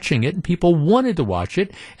watching it and people wanted to watch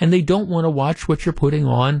it, and they don't want to watch what you're putting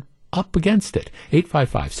on up against it.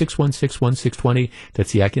 855-616-1620.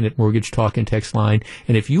 That's the AccuNet Mortgage Talk and Text line.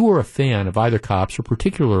 And if you are a fan of either Cops or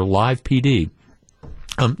particular Live PD,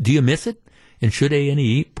 do you miss it? And should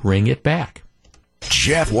A&E bring it back?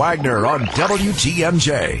 Jeff Wagner on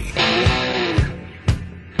WTMJ.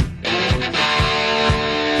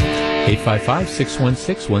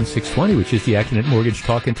 855-616-1620, which is the AccuNet Mortgage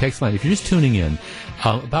Talk and Text line. If you're just tuning in,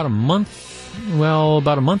 about a month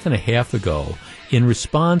and a half ago, in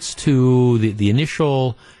response to the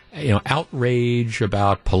initial outrage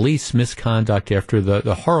about police misconduct after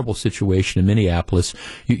the horrible situation in Minneapolis,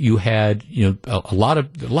 you had a lot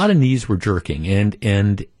of knees were jerking,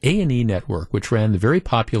 and A&E Network, which ran the very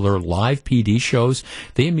popular Live PD shows,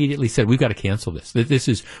 they immediately said, we've got to cancel this.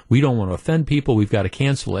 We don't want to offend people, we've got to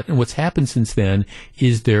cancel it. And what's happened since then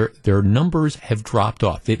is their numbers have dropped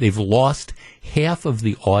off. They've lost half of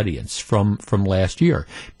the audience from last year.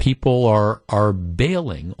 People are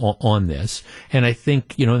bailing on this, and I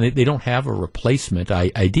think they don't have a replacement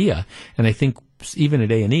idea. And I think even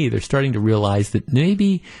at A&E, they're starting to realize that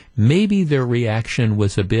maybe their reaction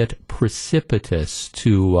was a bit precipitous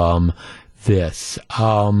to this.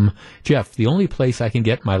 Jeff, the only place I can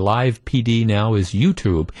get my Live PD now is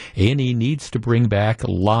YouTube. A&E needs to bring back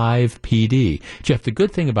Live PD. Jeff, the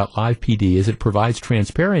good thing about Live PD is it provides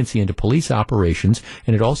transparency into police operations,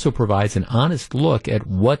 and it also provides an honest look at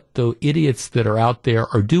what the idiots that are out there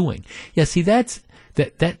are doing. Yeah, see, that's the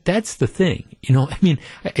thing.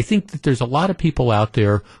 I think that there's a lot of people out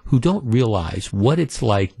there who don't realize what it's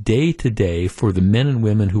like day to day for the men and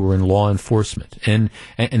women who are in law enforcement. And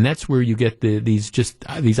that's where you get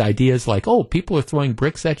these ideas like, oh, people are throwing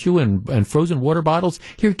bricks at you and frozen water bottles.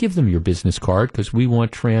 Here, give them your business card because we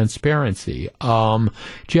want transparency.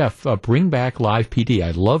 Jeff, bring back Live PD.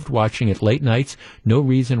 I loved watching it late nights. No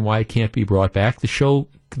reason why it can't be brought back. The show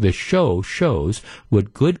shows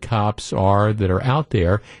what good cops are that are out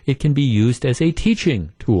there. It can be used as a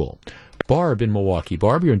teaching tool. Barb in Milwaukee.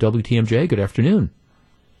 Barb, you're on WTMJ. Good afternoon.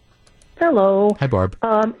 Hello. Hi, Barb.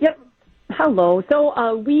 Yep. Hello.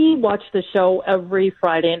 So we watch the show every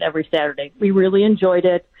Friday and every Saturday. We really enjoyed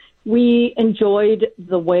it. We enjoyed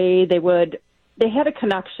the way they had a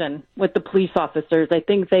connection with the police officers. I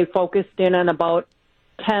think they focused in on about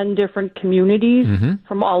 10 different communities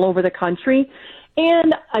from all over the country.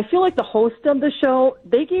 And I feel like the host of the show,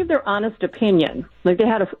 they gave their honest opinion. Like they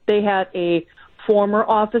had a former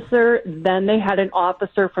officer, then they had an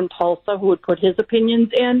officer from Tulsa who would put his opinions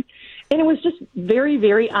in, and it was just very,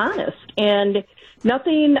 very honest. And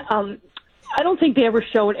nothing, I don't think they ever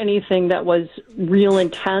showed anything that was real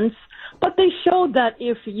intense, but they showed that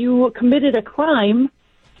if you committed a crime,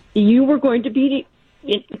 you were going to be,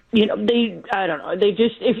 if you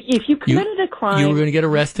committed a crime, you were going to get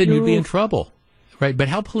arrested and you'd be in trouble. Right, but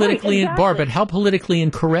how politically, Barb, but how politically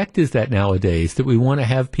incorrect is that nowadays, that we want to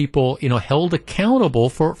have people, held accountable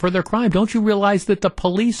for their crime? Don't you realize that the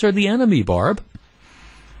police are the enemy, Barb?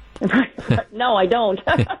 No, I don't.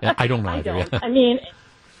 I don't either. I don't.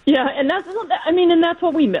 And that's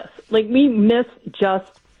what we miss. Like, we miss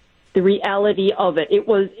just the reality of it. It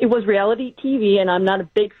was reality TV, and I'm not a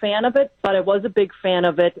big fan of it, but I was a big fan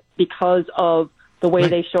of it because of the way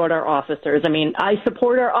they showed our officers. I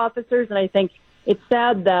support our officers, and I think it's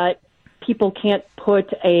sad that people can't put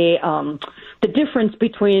the difference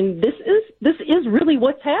between this is really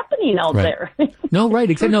what's happening out there. No, right,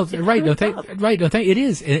 exactly. No, right, no, it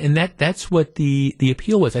is, and that's what the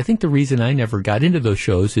appeal was. I think the reason I never got into those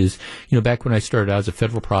shows is, back when I started out as a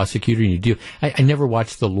federal prosecutor, and I never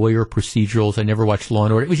watched the lawyer procedurals. I never watched Law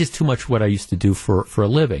and Order. It was just too much what I used to do for a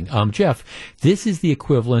living. Jeff, this is the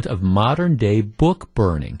equivalent of modern day book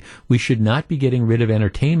burning. We should not be getting rid of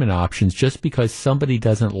entertainment options just because somebody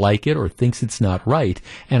doesn't like it or thinks it's not right.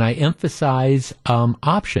 And I emphasize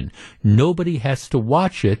option. Nobody has to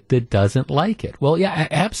watch it that doesn't like it. Well, yeah,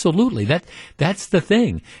 absolutely. That's the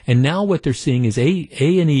thing. And now what they're seeing is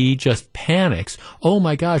A&E just panics. Oh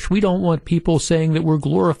my gosh, we don't want people saying that we're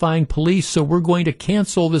glorifying police, so we're going to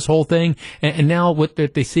cancel this whole thing. And now what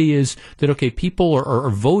they see is that, okay, people are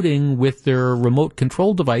voting with their remote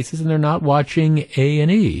control devices and they're not watching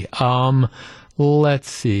A&E. Let's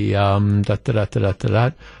see.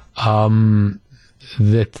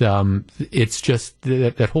 It's just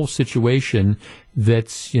that whole situation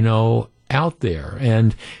that's, out there.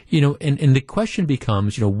 And, and the question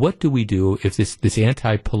becomes, what do we do if this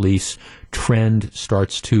anti-police trend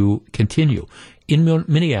starts to continue? In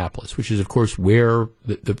Minneapolis, which is, of course, where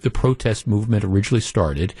the protest movement originally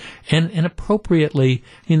started, and appropriately,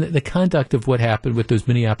 the conduct of what happened with those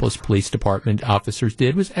Minneapolis Police Department officers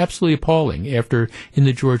was absolutely appalling in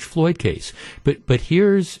the George Floyd case. But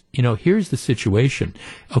here's the situation.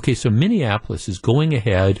 Okay, so Minneapolis is going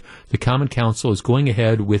ahead, the Common Council is going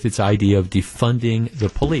ahead with its idea of defunding the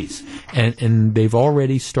police. And they've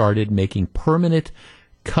already started making permanent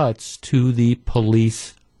cuts to the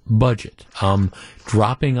police budget,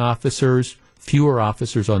 dropping officers, fewer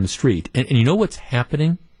officers on the street. And you know what's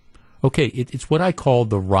happening? Okay, it's what I call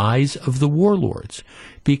the rise of the warlords,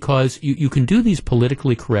 because you can do these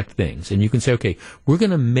politically correct things, and you can say, okay, we're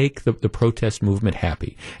going to make the protest movement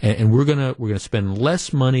happy, and we're going to spend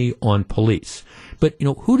less money on police. But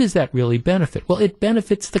who does that really benefit? Well, it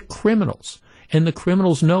benefits the criminals, and the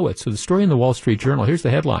criminals know it. So the story in the Wall Street Journal, here's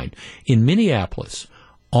the headline: in Minneapolis,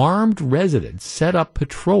 armed residents set up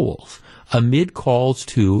patrols amid calls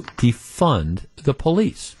to defund the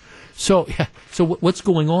police. So what's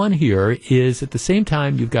going on here is, at the same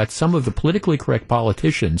time, you've got some of the politically correct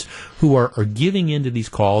politicians who are giving into these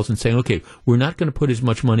calls and saying, okay, we're not going to put as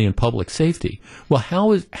much money in public safety. Well,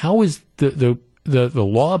 how is the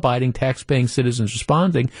law-abiding, tax-paying citizens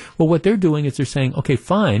responding? Well, what they're doing is they're saying, okay,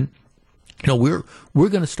 fine, we're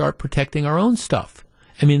going to start protecting our own stuff.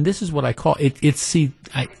 I mean, this is what I call it.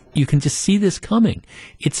 You can just see this coming.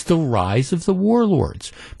 It's the rise of the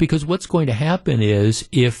warlords, because what's going to happen is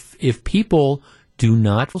if people do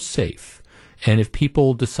not feel safe, and if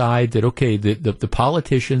people decide that, okay, the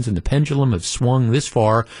politicians and the pendulum have swung this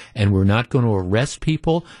far, and we're not going to arrest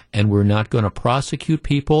people, and we're not going to prosecute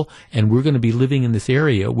people, and we're going to be living in this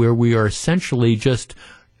area where we are essentially just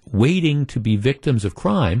waiting to be victims of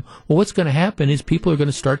crime, well, what's going to happen is people are going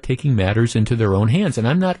to start taking matters into their own hands. And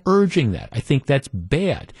I'm not urging that. I think that's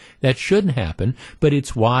bad. That shouldn't happen. But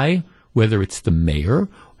it's why, whether it's the mayor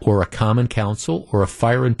or a common council or a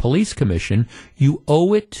fire and police commission, you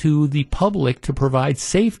owe it to the public to provide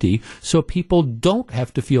safety so people don't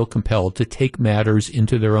have to feel compelled to take matters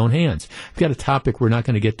into their own hands. I've got a topic we're not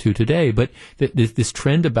going to get to today, but this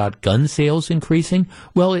trend about gun sales increasing,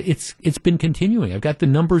 well, it's been continuing. I've got the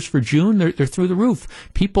numbers for June. They're through the roof.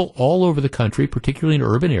 People all over the country, particularly in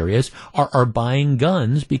urban areas, are buying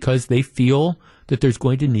guns because they feel that there's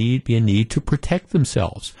going to be a need to protect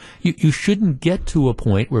themselves. You shouldn't get to a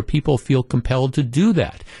point where people feel compelled to do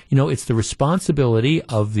that. It's the responsibility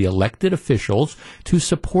of the elected officials to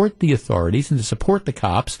support the authorities and to support the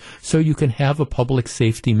cops so you can have a public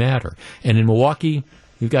safety matter. And in Milwaukee,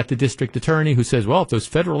 you've got the district attorney who says, well, if those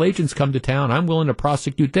federal agents come to town, I'm willing to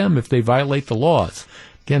prosecute them if they violate the laws.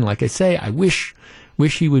 Again, like I say, I wish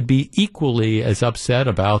he would be equally as upset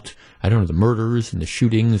about, the murders and the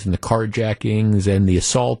shootings and the carjackings and the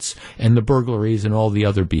assaults and the burglaries and all the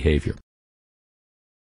other behavior.